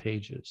multiple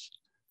pages.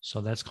 So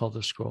that's called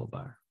the scroll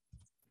bar.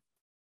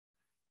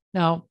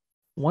 Now,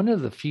 one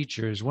of the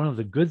features, one of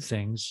the good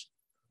things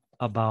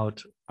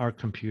about our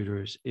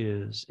computers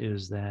is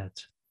that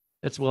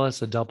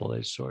it's a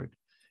double-edged sword,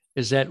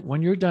 is that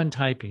when you're done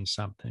typing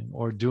something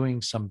or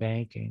doing some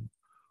banking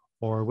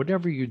or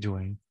whatever you're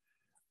doing,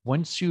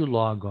 once you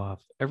log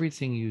off,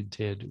 everything you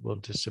did will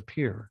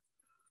disappear.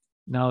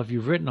 Now, if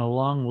you've written a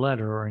long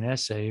letter or an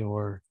essay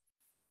or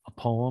a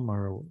poem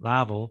or a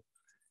novel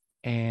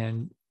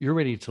and you're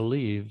ready to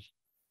leave,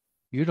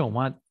 you don't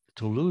want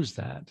to lose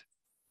that.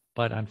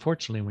 But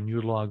unfortunately, when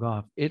you log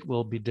off, it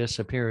will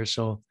disappear.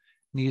 So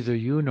neither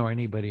you nor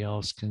anybody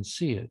else can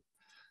see it.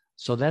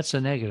 So that's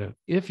a negative.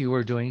 If you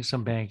were doing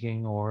some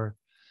banking or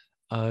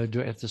at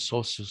the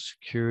Social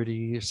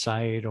Security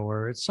site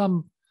or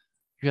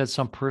you had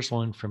some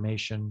personal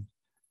information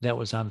that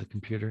was on the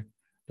computer,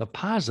 the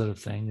positive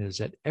thing is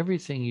that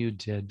everything you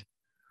did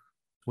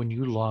when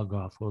you log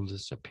off will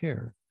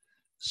disappear.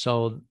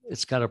 So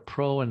it's got a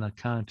pro and a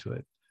con to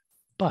it.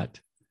 But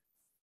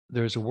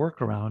there's a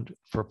workaround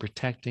for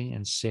protecting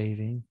and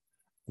saving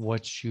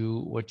what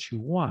you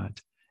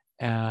want.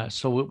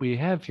 So what we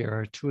have here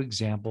are 2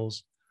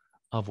 examples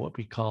of what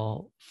we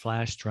call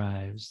flash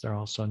drives. They're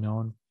also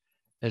known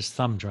as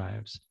thumb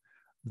drives.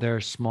 They're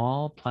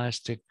small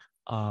plastic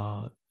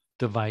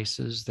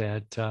devices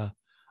that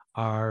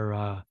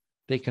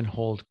they can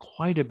hold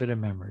quite a bit of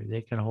memory.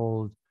 They can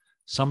hold,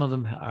 some of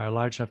them are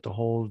large enough to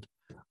hold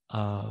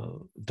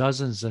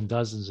dozens and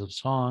dozens of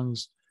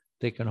songs.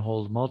 They can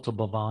hold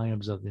multiple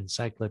volumes of the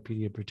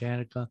Encyclopedia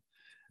Britannica.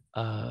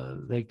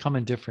 They come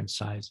in different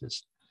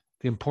sizes.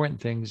 The important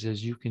things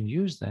is you can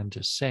use them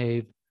to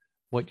save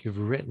what you've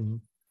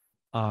written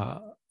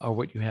or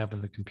what you have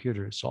in the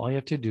computer. So all you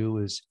have to do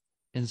is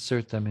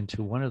insert them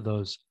into one of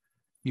those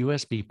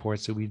USB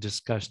ports that we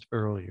discussed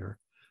earlier.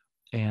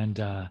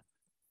 And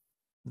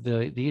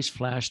these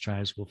flash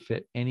drives will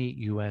fit any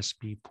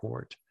USB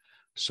port.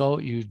 So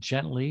you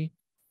gently,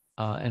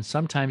 and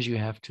sometimes you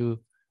have to,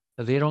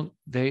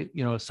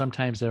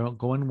 sometimes they don't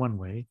go in one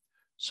way.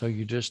 So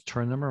you just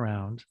turn them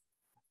around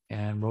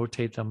and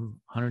rotate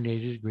them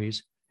 180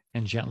 degrees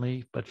and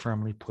gently but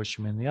firmly push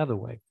them in the other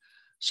way.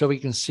 So we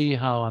can see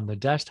how on the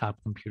desktop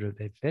computer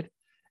they fit.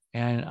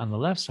 And on the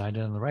left side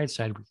and on the right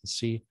side, we can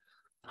see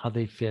how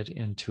they fit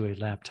into a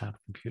laptop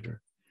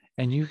computer.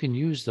 And you can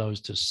use those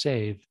to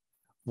save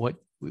what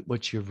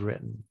you've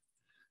written.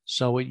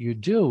 So what you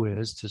do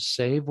is to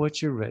save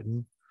what you've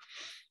written,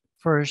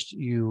 first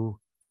you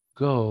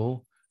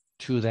go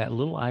to that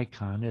little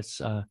icon.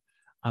 It's on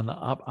the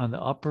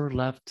upper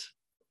left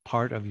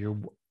part of your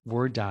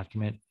Word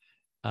document.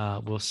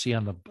 We'll see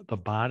on the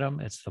bottom,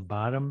 it's the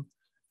bottom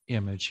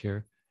image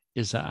here,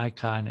 is the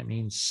icon. It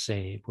means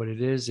save. What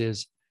it is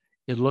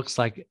it looks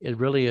like, it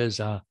really is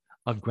a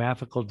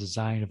graphical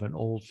design of an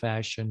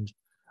old-fashioned,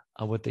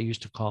 what they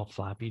used to call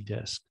floppy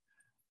disk.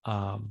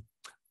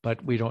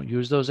 But we don't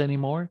use those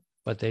anymore,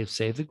 but they've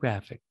saved the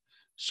graphic.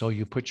 So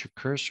you put your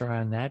cursor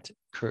on that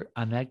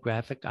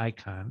graphic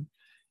icon,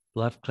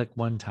 left click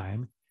one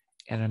time,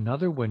 and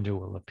another window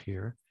will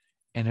appear,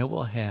 and it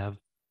will have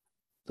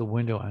the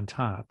window on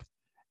top.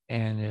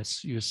 And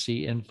you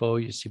see info,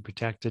 you see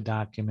protected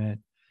document,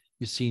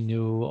 you see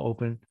new,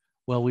 open.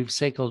 Well, we've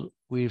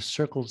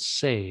circled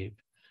save.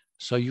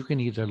 So you can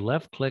either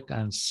left click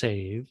on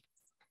save,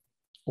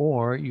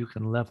 or you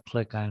can left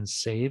click on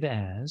save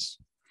as.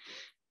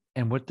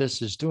 And what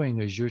this is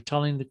doing is you're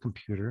telling the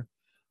computer,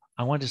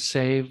 I want to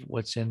save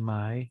what's on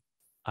my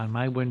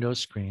Windows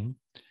screen.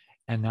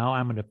 And now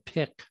I'm going to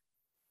pick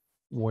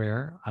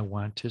where I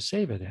want to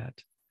save it at.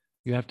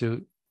 You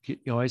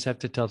always have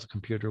to tell the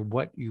computer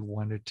what you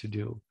want it to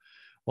do.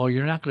 Well,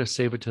 you're not going to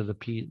save it to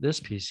this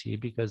PC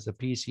because the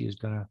PC is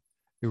going to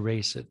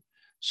erase it.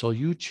 So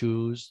you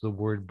choose the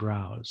word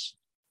browse.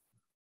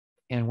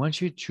 And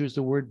once you choose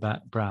the word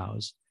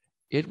browse,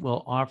 it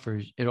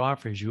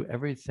offers you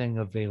everything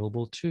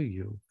available to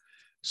you.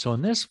 So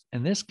in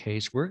this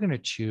case, we're going to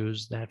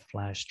choose that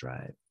flash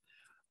drive.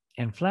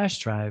 And flash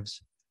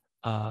drives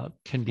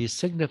can be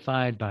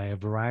signified by a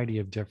variety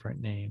of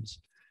different names.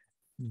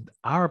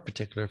 Our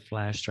particular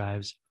flash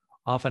drives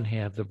often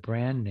have the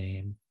brand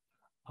name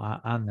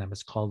on them.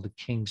 It's called the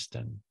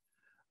Kingston,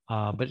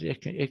 but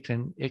it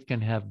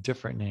can have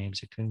different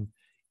names.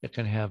 It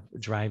can have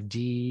drive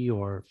D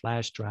or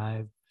flash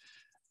drive,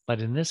 but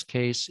in this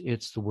case,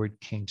 it's the word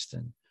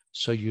Kingston.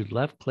 So you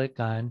left click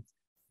on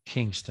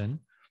Kingston,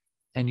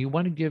 and you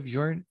want to give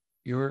your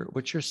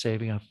what you're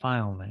saving a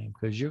file name,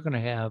 because you're going to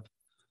have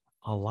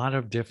a lot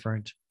of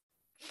different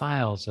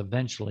files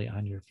eventually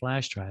on your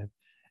flash drive,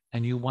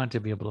 and you want to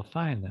be able to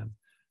find them.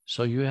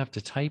 So you have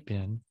to type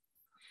in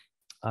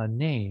a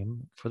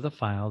name for the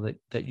file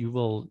that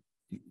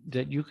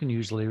you can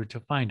use later to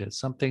find it,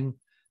 something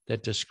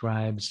that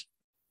describes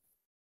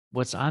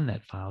what's on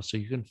that file so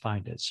you can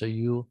find it. So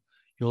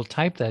you'll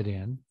type that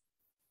in.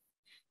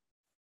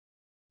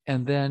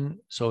 And then,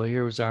 so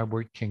here's our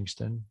word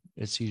Kingston.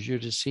 It's easier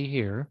to see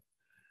here.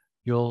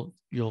 You'll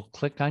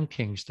click on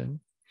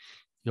Kingston.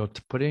 You'll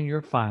put in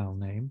your file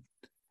name,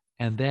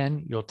 and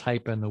then you'll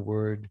type in the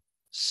word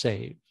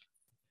save.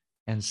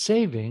 And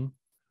saving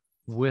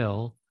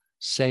will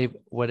save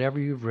whatever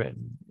you've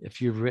written.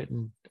 If you've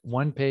written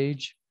 1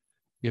 page,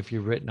 if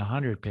you've written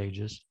 100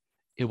 pages,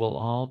 it will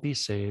all be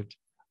saved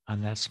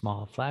on that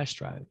small flash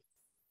drive.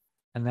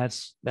 And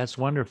that's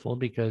wonderful,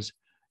 because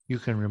you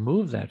can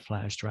remove that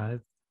flash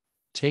drive,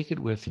 take it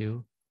with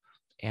you,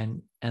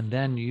 and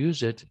then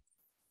use it,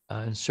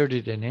 insert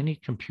it in any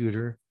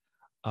computer,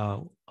 a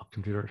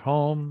computer at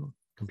home,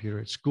 computer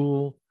at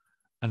school,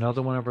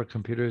 another one of our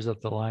computers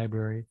at the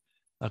library,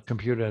 a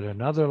computer at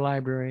another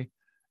library,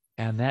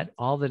 and that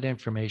all that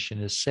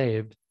information is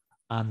saved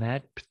on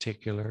that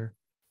particular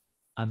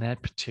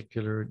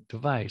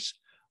device.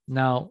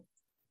 Now,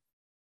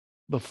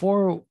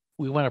 before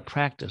we want to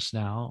practice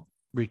now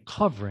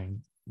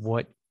recovering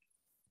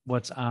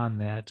what's on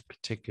that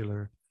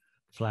particular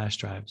flash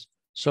drives.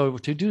 So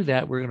to do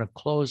that, we're going to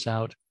close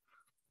out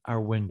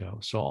our window.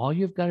 So all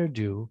you've got to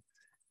do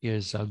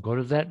is go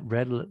to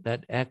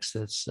that X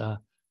that's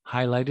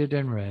highlighted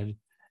in red,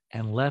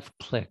 and left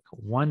click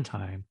one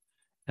time,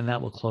 and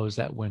that will close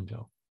that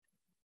window.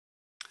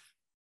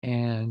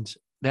 And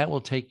that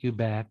will take you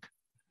back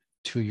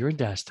to your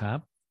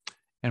desktop.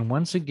 And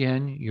once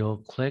again, you'll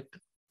click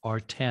or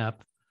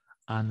tap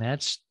on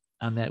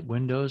that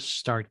Windows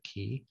Start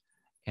key.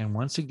 And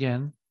once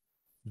again,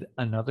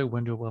 another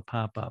window will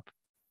pop up.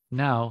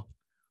 Now,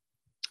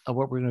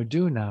 what we're going to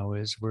do now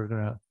is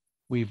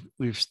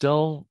we've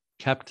still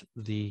kept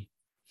the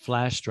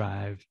flash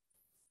drive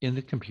in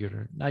the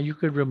computer. Now you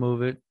could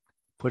remove it,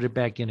 put it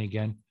back in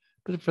again,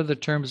 but for the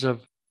terms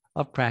of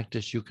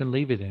practice, you can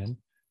leave it in.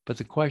 But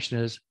the question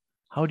is,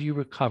 how do you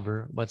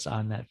recover what's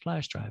on that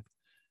flash drive?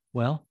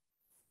 Well,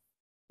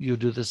 you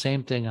do the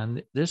same thing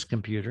on this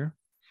computer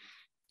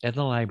at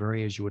the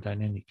library as you would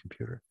on any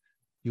computer.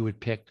 You would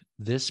pick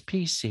this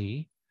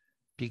PC,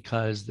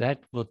 because that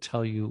will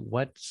tell you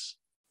what's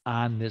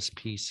on this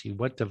PC,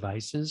 what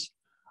devices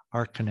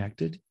are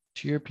connected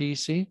to your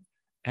PC,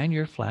 and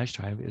your flash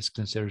drive is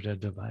considered a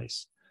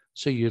device.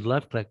 So you'd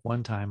left click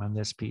one time on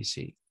this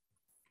PC.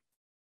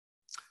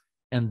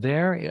 And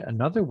there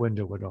another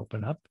window would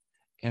open up,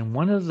 and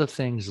one of the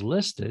things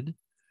listed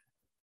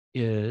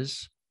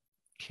is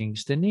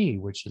Kingston E,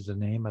 which is the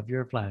name of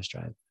your flash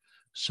drive.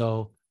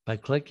 So By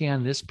clicking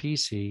on this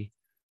PC,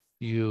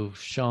 you've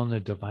shown the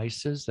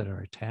devices that are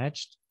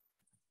attached,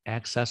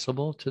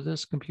 accessible to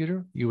this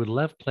computer. You would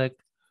left click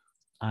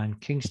on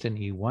Kingston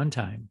E one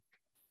time,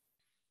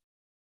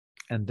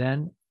 and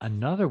then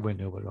another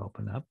window would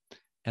open up.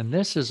 And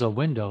this is a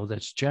window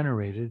that's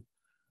generated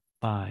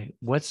by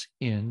what's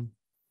in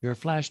your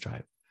flash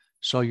drive.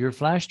 So your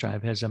flash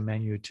drive has a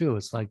menu too.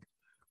 It's like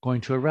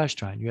going to a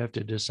restaurant. You have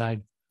to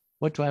decide,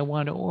 what do I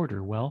want to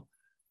order? Well,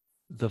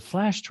 the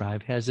flash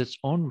drive has its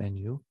own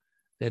menu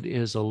that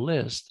is a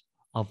list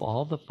of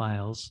all the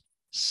files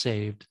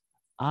saved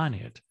on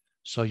it.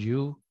 So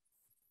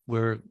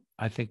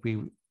I think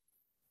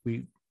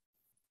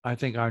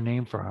our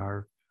name for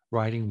our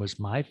writing was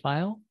My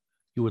File.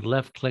 You would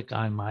left click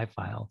on My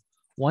File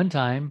one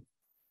time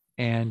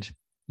and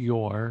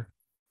your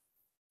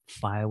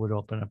file would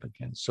open up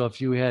again. So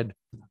if you had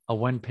a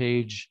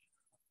one-page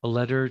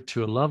letter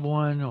to a loved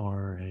one,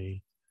 or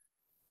a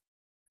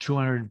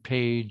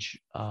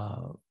 200-page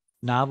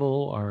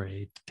novel, or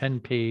a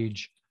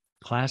 10-page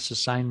class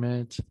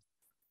assignment,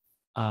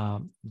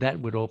 that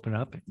would open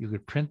up. You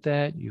could print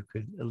that. You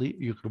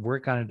could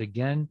work on it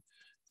again.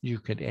 You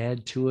could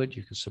add to it.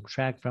 You could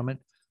subtract from it.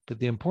 But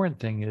the important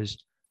thing is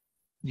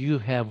you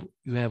have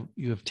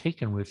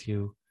taken with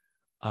you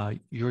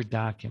your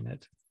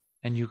document,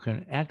 and you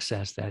can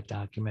access that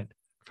document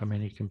from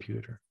any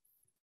computer.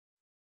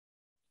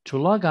 To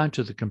log on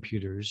to the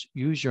computers,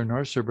 use your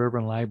North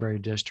Suburban Library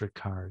District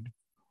card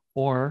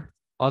or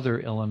other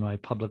Illinois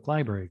Public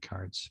Library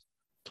cards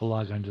to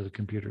log onto the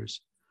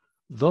computers.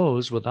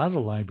 Those without a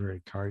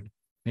library card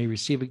may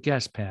receive a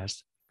guest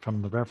pass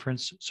from the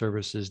Reference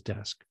Services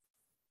desk.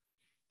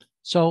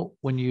 So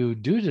when you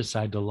do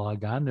decide to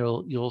log on,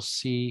 you'll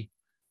see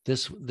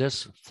this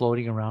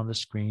floating around the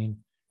screen.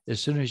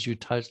 As soon as you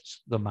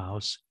touch the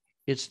mouse,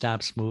 it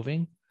stops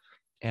moving,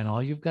 and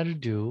all you've got to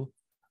do,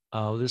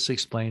 this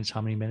explains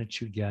how many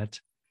minutes you get,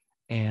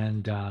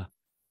 and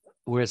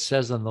where it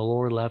says on the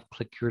lower left,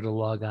 click here to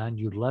log on,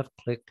 you left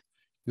click,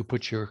 you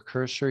put your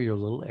cursor, your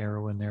little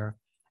arrow in there,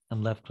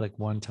 and left click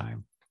one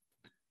time.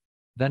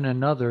 Then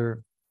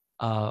another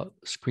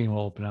screen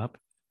will open up.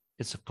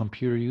 It's a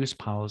computer use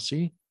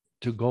policy.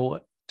 To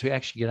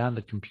actually get on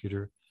the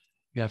computer,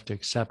 you have to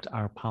accept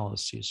our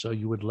policy. So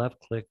you would left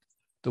click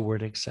the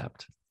word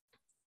accept.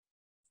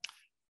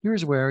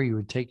 Here's where you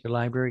would take your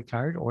library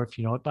card, or if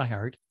you know it by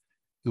heart,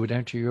 you would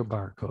enter your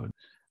barcode.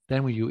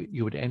 Then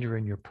you would enter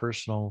in your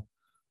personal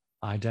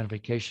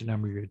identification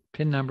number, your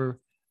PIN number.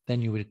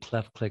 Then you would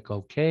left click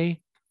OK,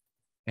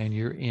 and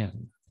you're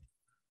in.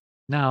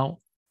 Now,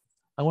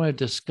 I want to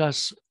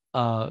discuss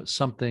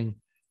something.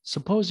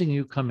 Supposing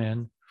you come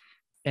in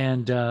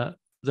and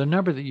the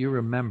number that you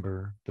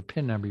remember, the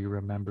PIN number you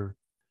remember,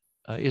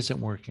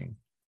 isn't working.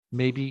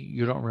 Maybe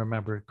you don't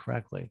remember it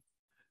correctly.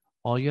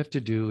 All you have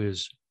to do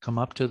is come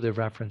up to the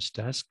reference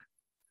desk.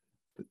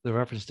 The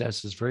reference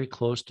desk is very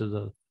close to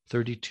the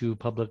 32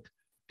 public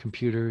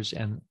computers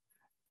and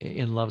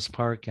in Loves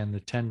Park and the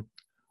 10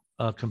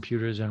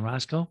 computers in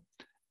Roscoe,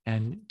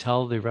 and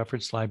tell the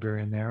reference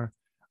librarian there,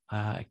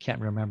 I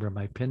can't remember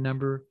my PIN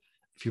number.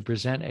 If you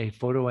present a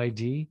photo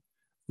ID,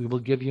 we will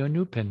give you a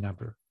new PIN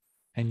number,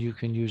 and you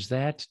can use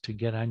that to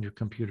get on your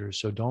computer.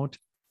 So don't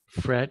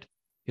fret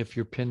if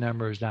your PIN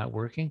number is not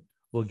working.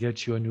 We'll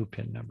get you a new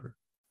PIN number.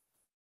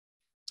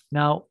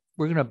 Now,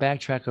 we're going to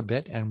backtrack a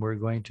bit, and we're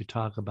going to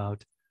talk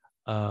about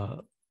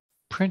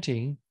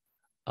printing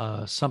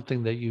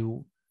something that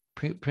you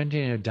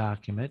printing a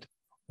document,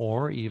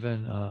 or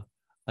even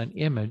an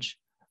image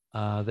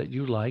that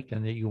you like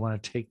and that you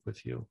want to take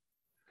with you.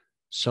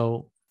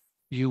 So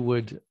you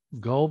would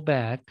go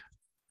back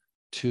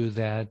to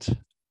that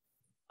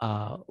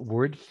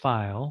Word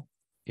file.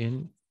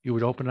 You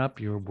would open up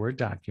your Word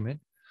document.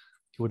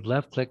 You would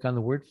left click on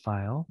the Word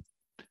file,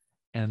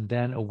 and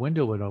then a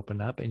window would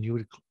open up, and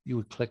you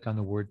would click on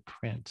the word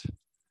print,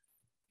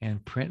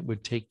 and print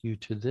would take you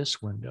to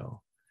this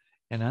window.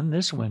 And on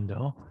this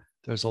window,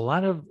 you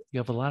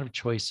have a lot of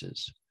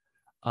choices.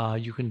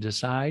 You can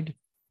decide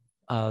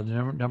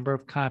the number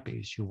of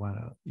copies you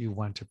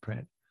want to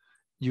print.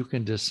 You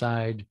can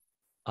decide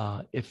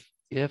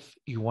if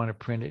you want to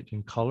print it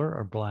in color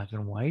or black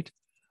and white.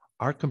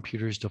 Our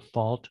computers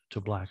default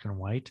to black and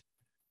white.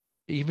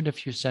 Even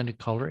if you send a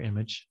color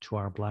image to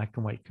our black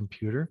and white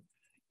computer,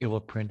 it will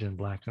print in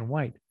black and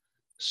white.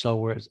 So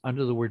whereas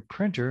under the word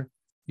printer,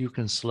 you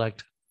can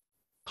select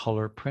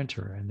color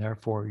printer, and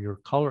therefore your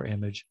color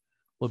image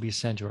will be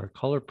sent to our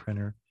color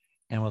printer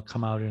and will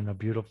come out in a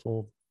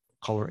beautiful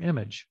color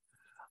image.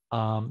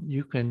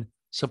 You can,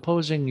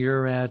 supposing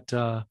you're at,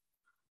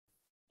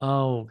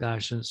 oh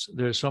gosh,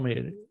 there's so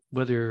many,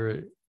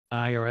 whether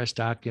IRS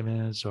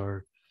documents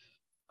or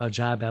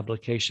job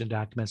application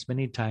documents,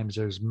 many times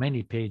there's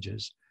many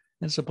pages.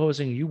 And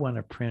supposing you want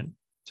to print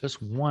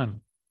just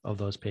one of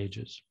those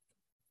pages,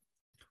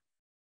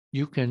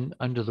 you can,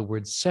 under the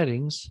word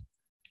settings,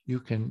 you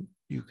can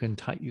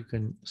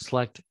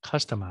select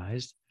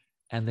customized,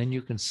 and then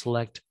you can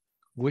select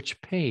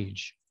which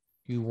page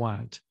you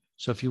want.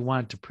 So if you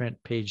want to print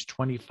page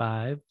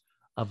 25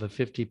 of a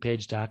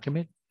 50-page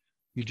document,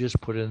 you just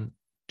put in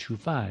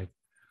 2.5.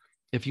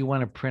 If you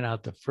want to print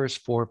out the first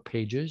 4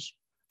 pages,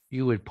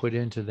 you would put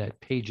into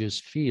that pages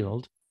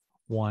field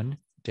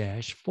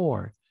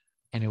 1-4,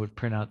 and it would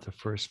print out the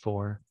first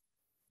 4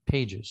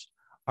 pages.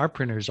 Our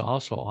printers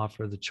also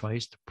offer the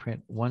choice to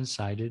print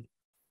one-sided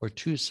or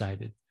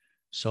two-sided.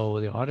 So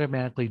they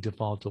automatically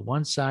default to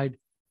one side,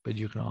 but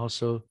you can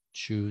also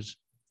choose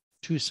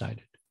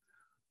two-sided.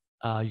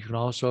 You can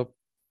also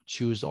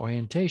choose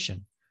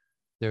orientation.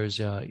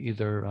 There's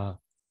either a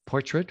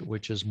portrait,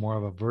 which is more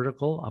of a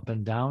vertical up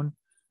and down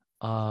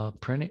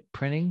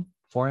printing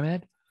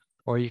format,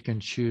 or you can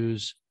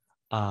choose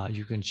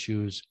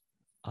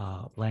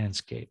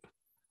landscape.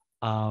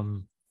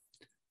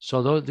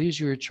 So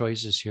these are your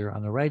choices here.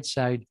 On the right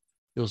side,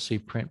 you'll see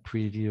print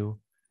preview,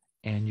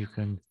 and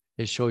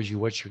it shows you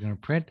what you're going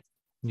to print.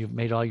 And you've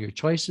made all your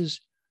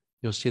choices.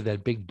 You'll see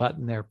that big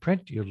button there,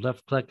 print. You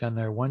left click on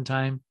there one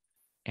time,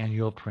 and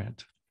you'll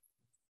print.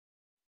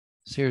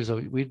 So here's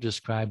what we've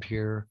described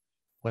here.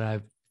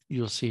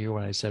 You'll see here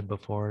what I said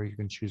before. You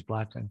can choose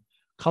black and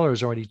color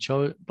is already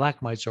chosen. Black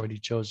and white's already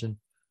chosen.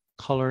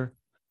 Color,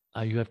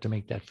 you have to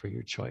make that for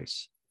your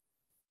choice.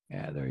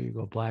 Yeah, there you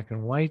go, black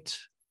and white.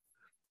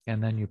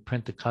 And then you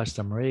print the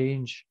custom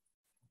range.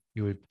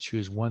 You would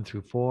choose 1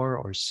 through 4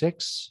 or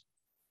 6.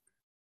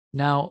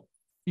 Now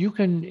you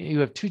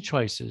have 2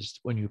 choices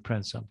when you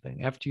print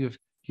something. After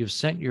you've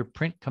sent your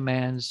print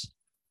commands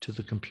to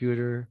the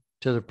computer,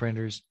 to the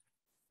printers,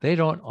 they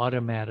don't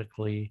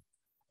automatically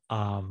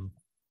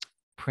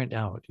print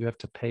out. You have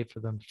to pay for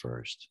them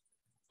first,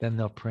 then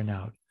they'll print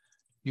out.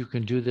 You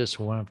can do this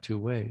one of 2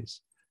 ways.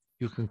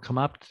 You can come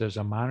up, there's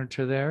a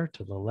monitor there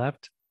to the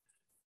left,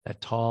 that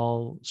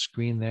tall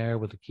screen there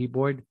with a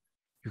keyboard.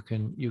 You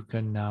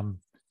can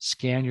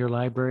scan your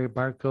library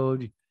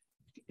barcode.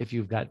 If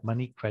you've got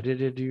money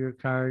credited to your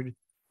card,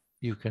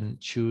 you can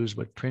choose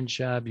what print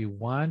job you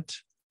want.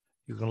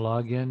 You can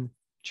log in,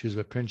 choose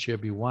what print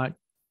job you want,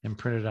 and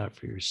print it out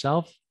for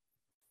yourself.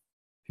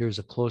 Here's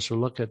a closer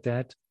look at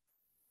that.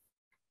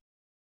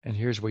 And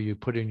here's where you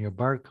put in your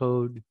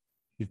barcode.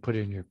 You'd put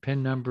in your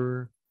PIN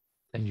number,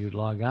 then you'd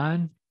log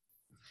on.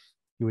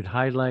 You would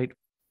highlight.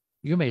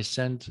 You may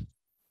send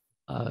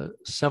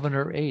 7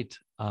 or 8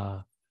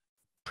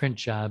 print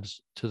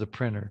jobs to the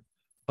printer,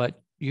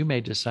 but you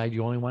may decide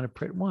you only want to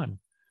print 1.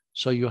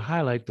 So you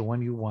highlight the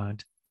one you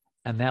want,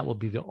 and that will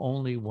be the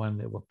only one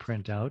that will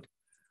print out.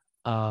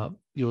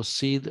 You'll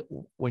see that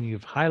when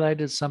you've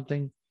highlighted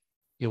something,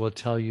 it will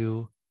tell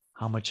you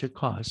how much it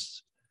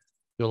costs.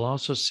 You'll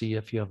also see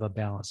if you have a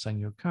balance on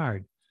your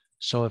card.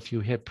 So if you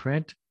hit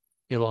print,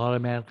 it'll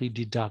automatically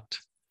deduct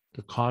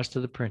the cost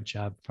of the print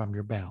job from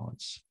your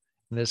balance.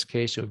 In this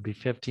case, it would be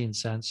 15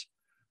 cents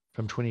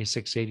from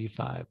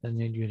 $26.85,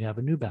 and then you'd have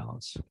a new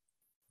balance.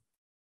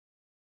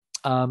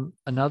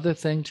 Another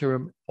thing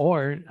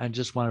I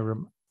just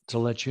want to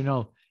let you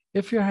know,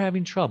 if you're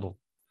having trouble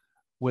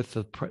with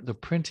the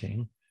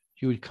printing,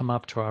 you would come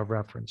up to our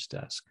reference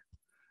desk.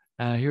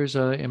 Here's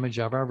an image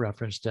of our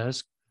reference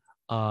desk.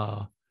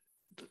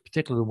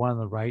 Particularly the one on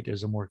the right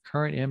is a more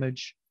current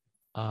image.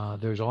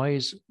 Should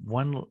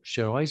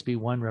always be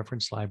one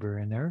reference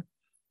library in there.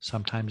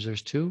 Sometimes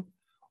there's 2.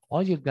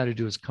 All you've got to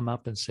do is come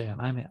up and say,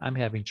 I'm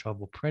having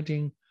trouble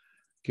printing.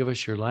 Give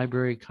us your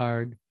library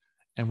card,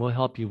 and we'll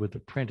help you with the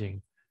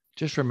printing.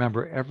 Just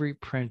remember, every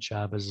print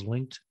job is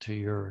linked to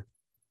your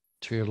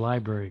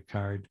library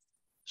card.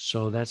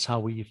 So that's how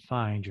we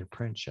find your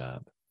print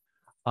job.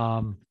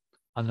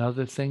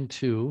 Another thing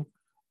too,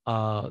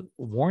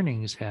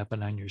 warnings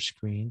happen on your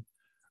screen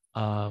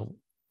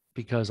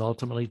because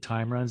ultimately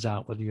time runs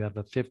out, whether you have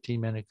a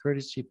 15-minute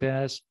courtesy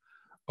pass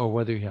or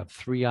whether you have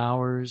 3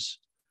 hours.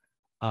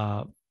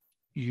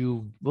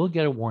 You will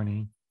get a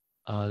warning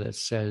that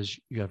says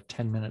you have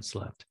 10 minutes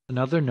left.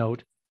 Another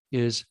note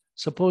is,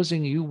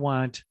 supposing you've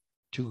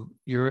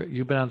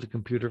been on the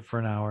computer for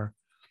an hour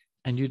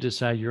and you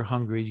decide you're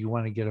hungry, you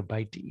want to get a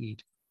bite to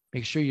eat.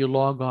 Make sure you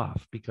log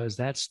off, because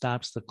that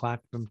stops the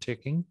clock from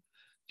ticking.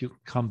 You can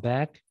come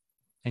back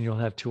and you'll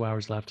have 2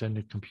 hours left on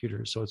the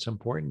computer. So it's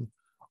important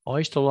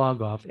always to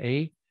log off.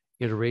 A,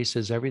 it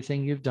erases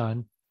everything you've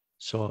done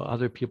so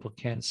other people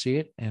can't see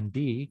it. And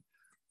B,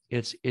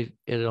 it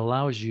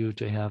allows you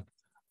to have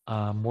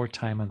more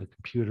time on the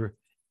computer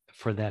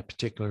for that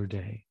particular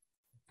day.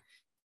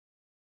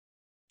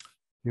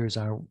 Here's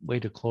our way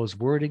to close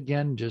Word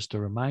again. Just a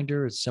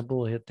reminder, it's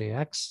simple, hit the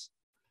X.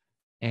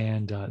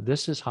 And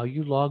this is how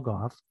you log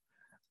off,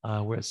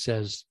 where it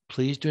says,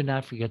 please do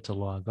not forget to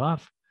log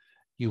off.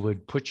 You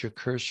would put your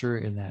cursor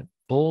in that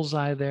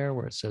bullseye there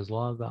where it says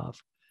log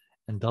off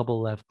and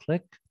double left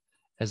click.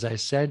 As I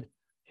said,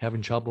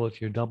 having trouble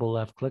with your double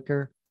left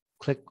clicker,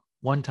 click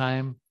 1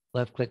 time,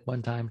 left click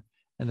 1 time,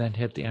 and then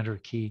hit the enter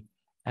key,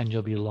 and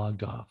you'll be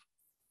logged off.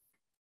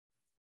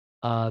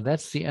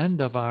 That's the end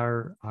of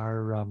our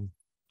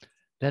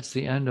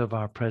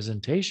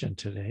presentation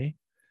today.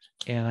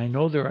 And I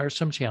know there are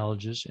some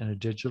challenges in a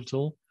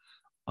digital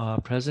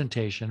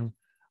presentation.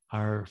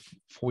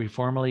 We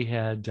formerly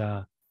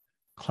had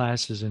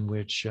classes in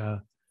which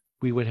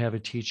we would have a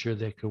teacher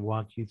that could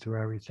walk you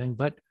through everything,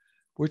 but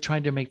we're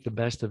trying to make the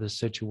best of the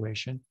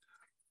situation.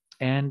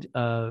 And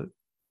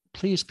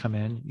please come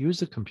in, use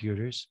the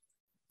computers,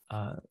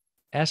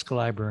 ask a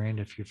librarian.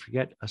 If you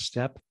forget a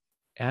step,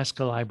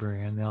 ask a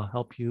librarian. They'll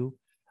help you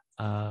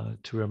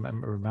to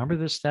remember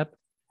this step,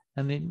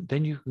 and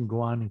then you can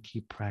go on and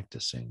keep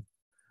practicing.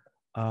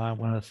 I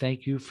want to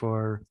thank you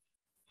for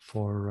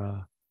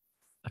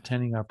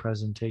attending our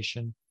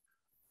presentation,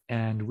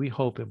 and we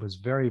hope it was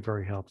very,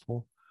 very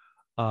helpful.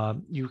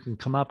 You can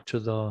come up to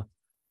the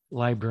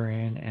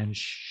librarian, and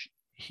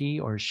he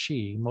or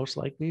she, most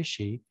likely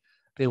she,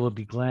 they will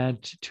be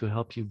glad to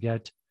help you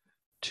get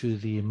to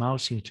the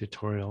mousing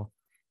tutorial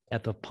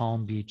at the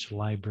Palm Beach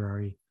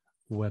Library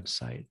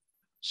website.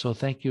 So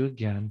thank you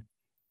again,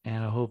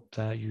 and I hope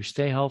that you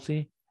stay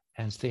healthy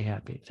and stay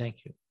happy.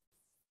 Thank you.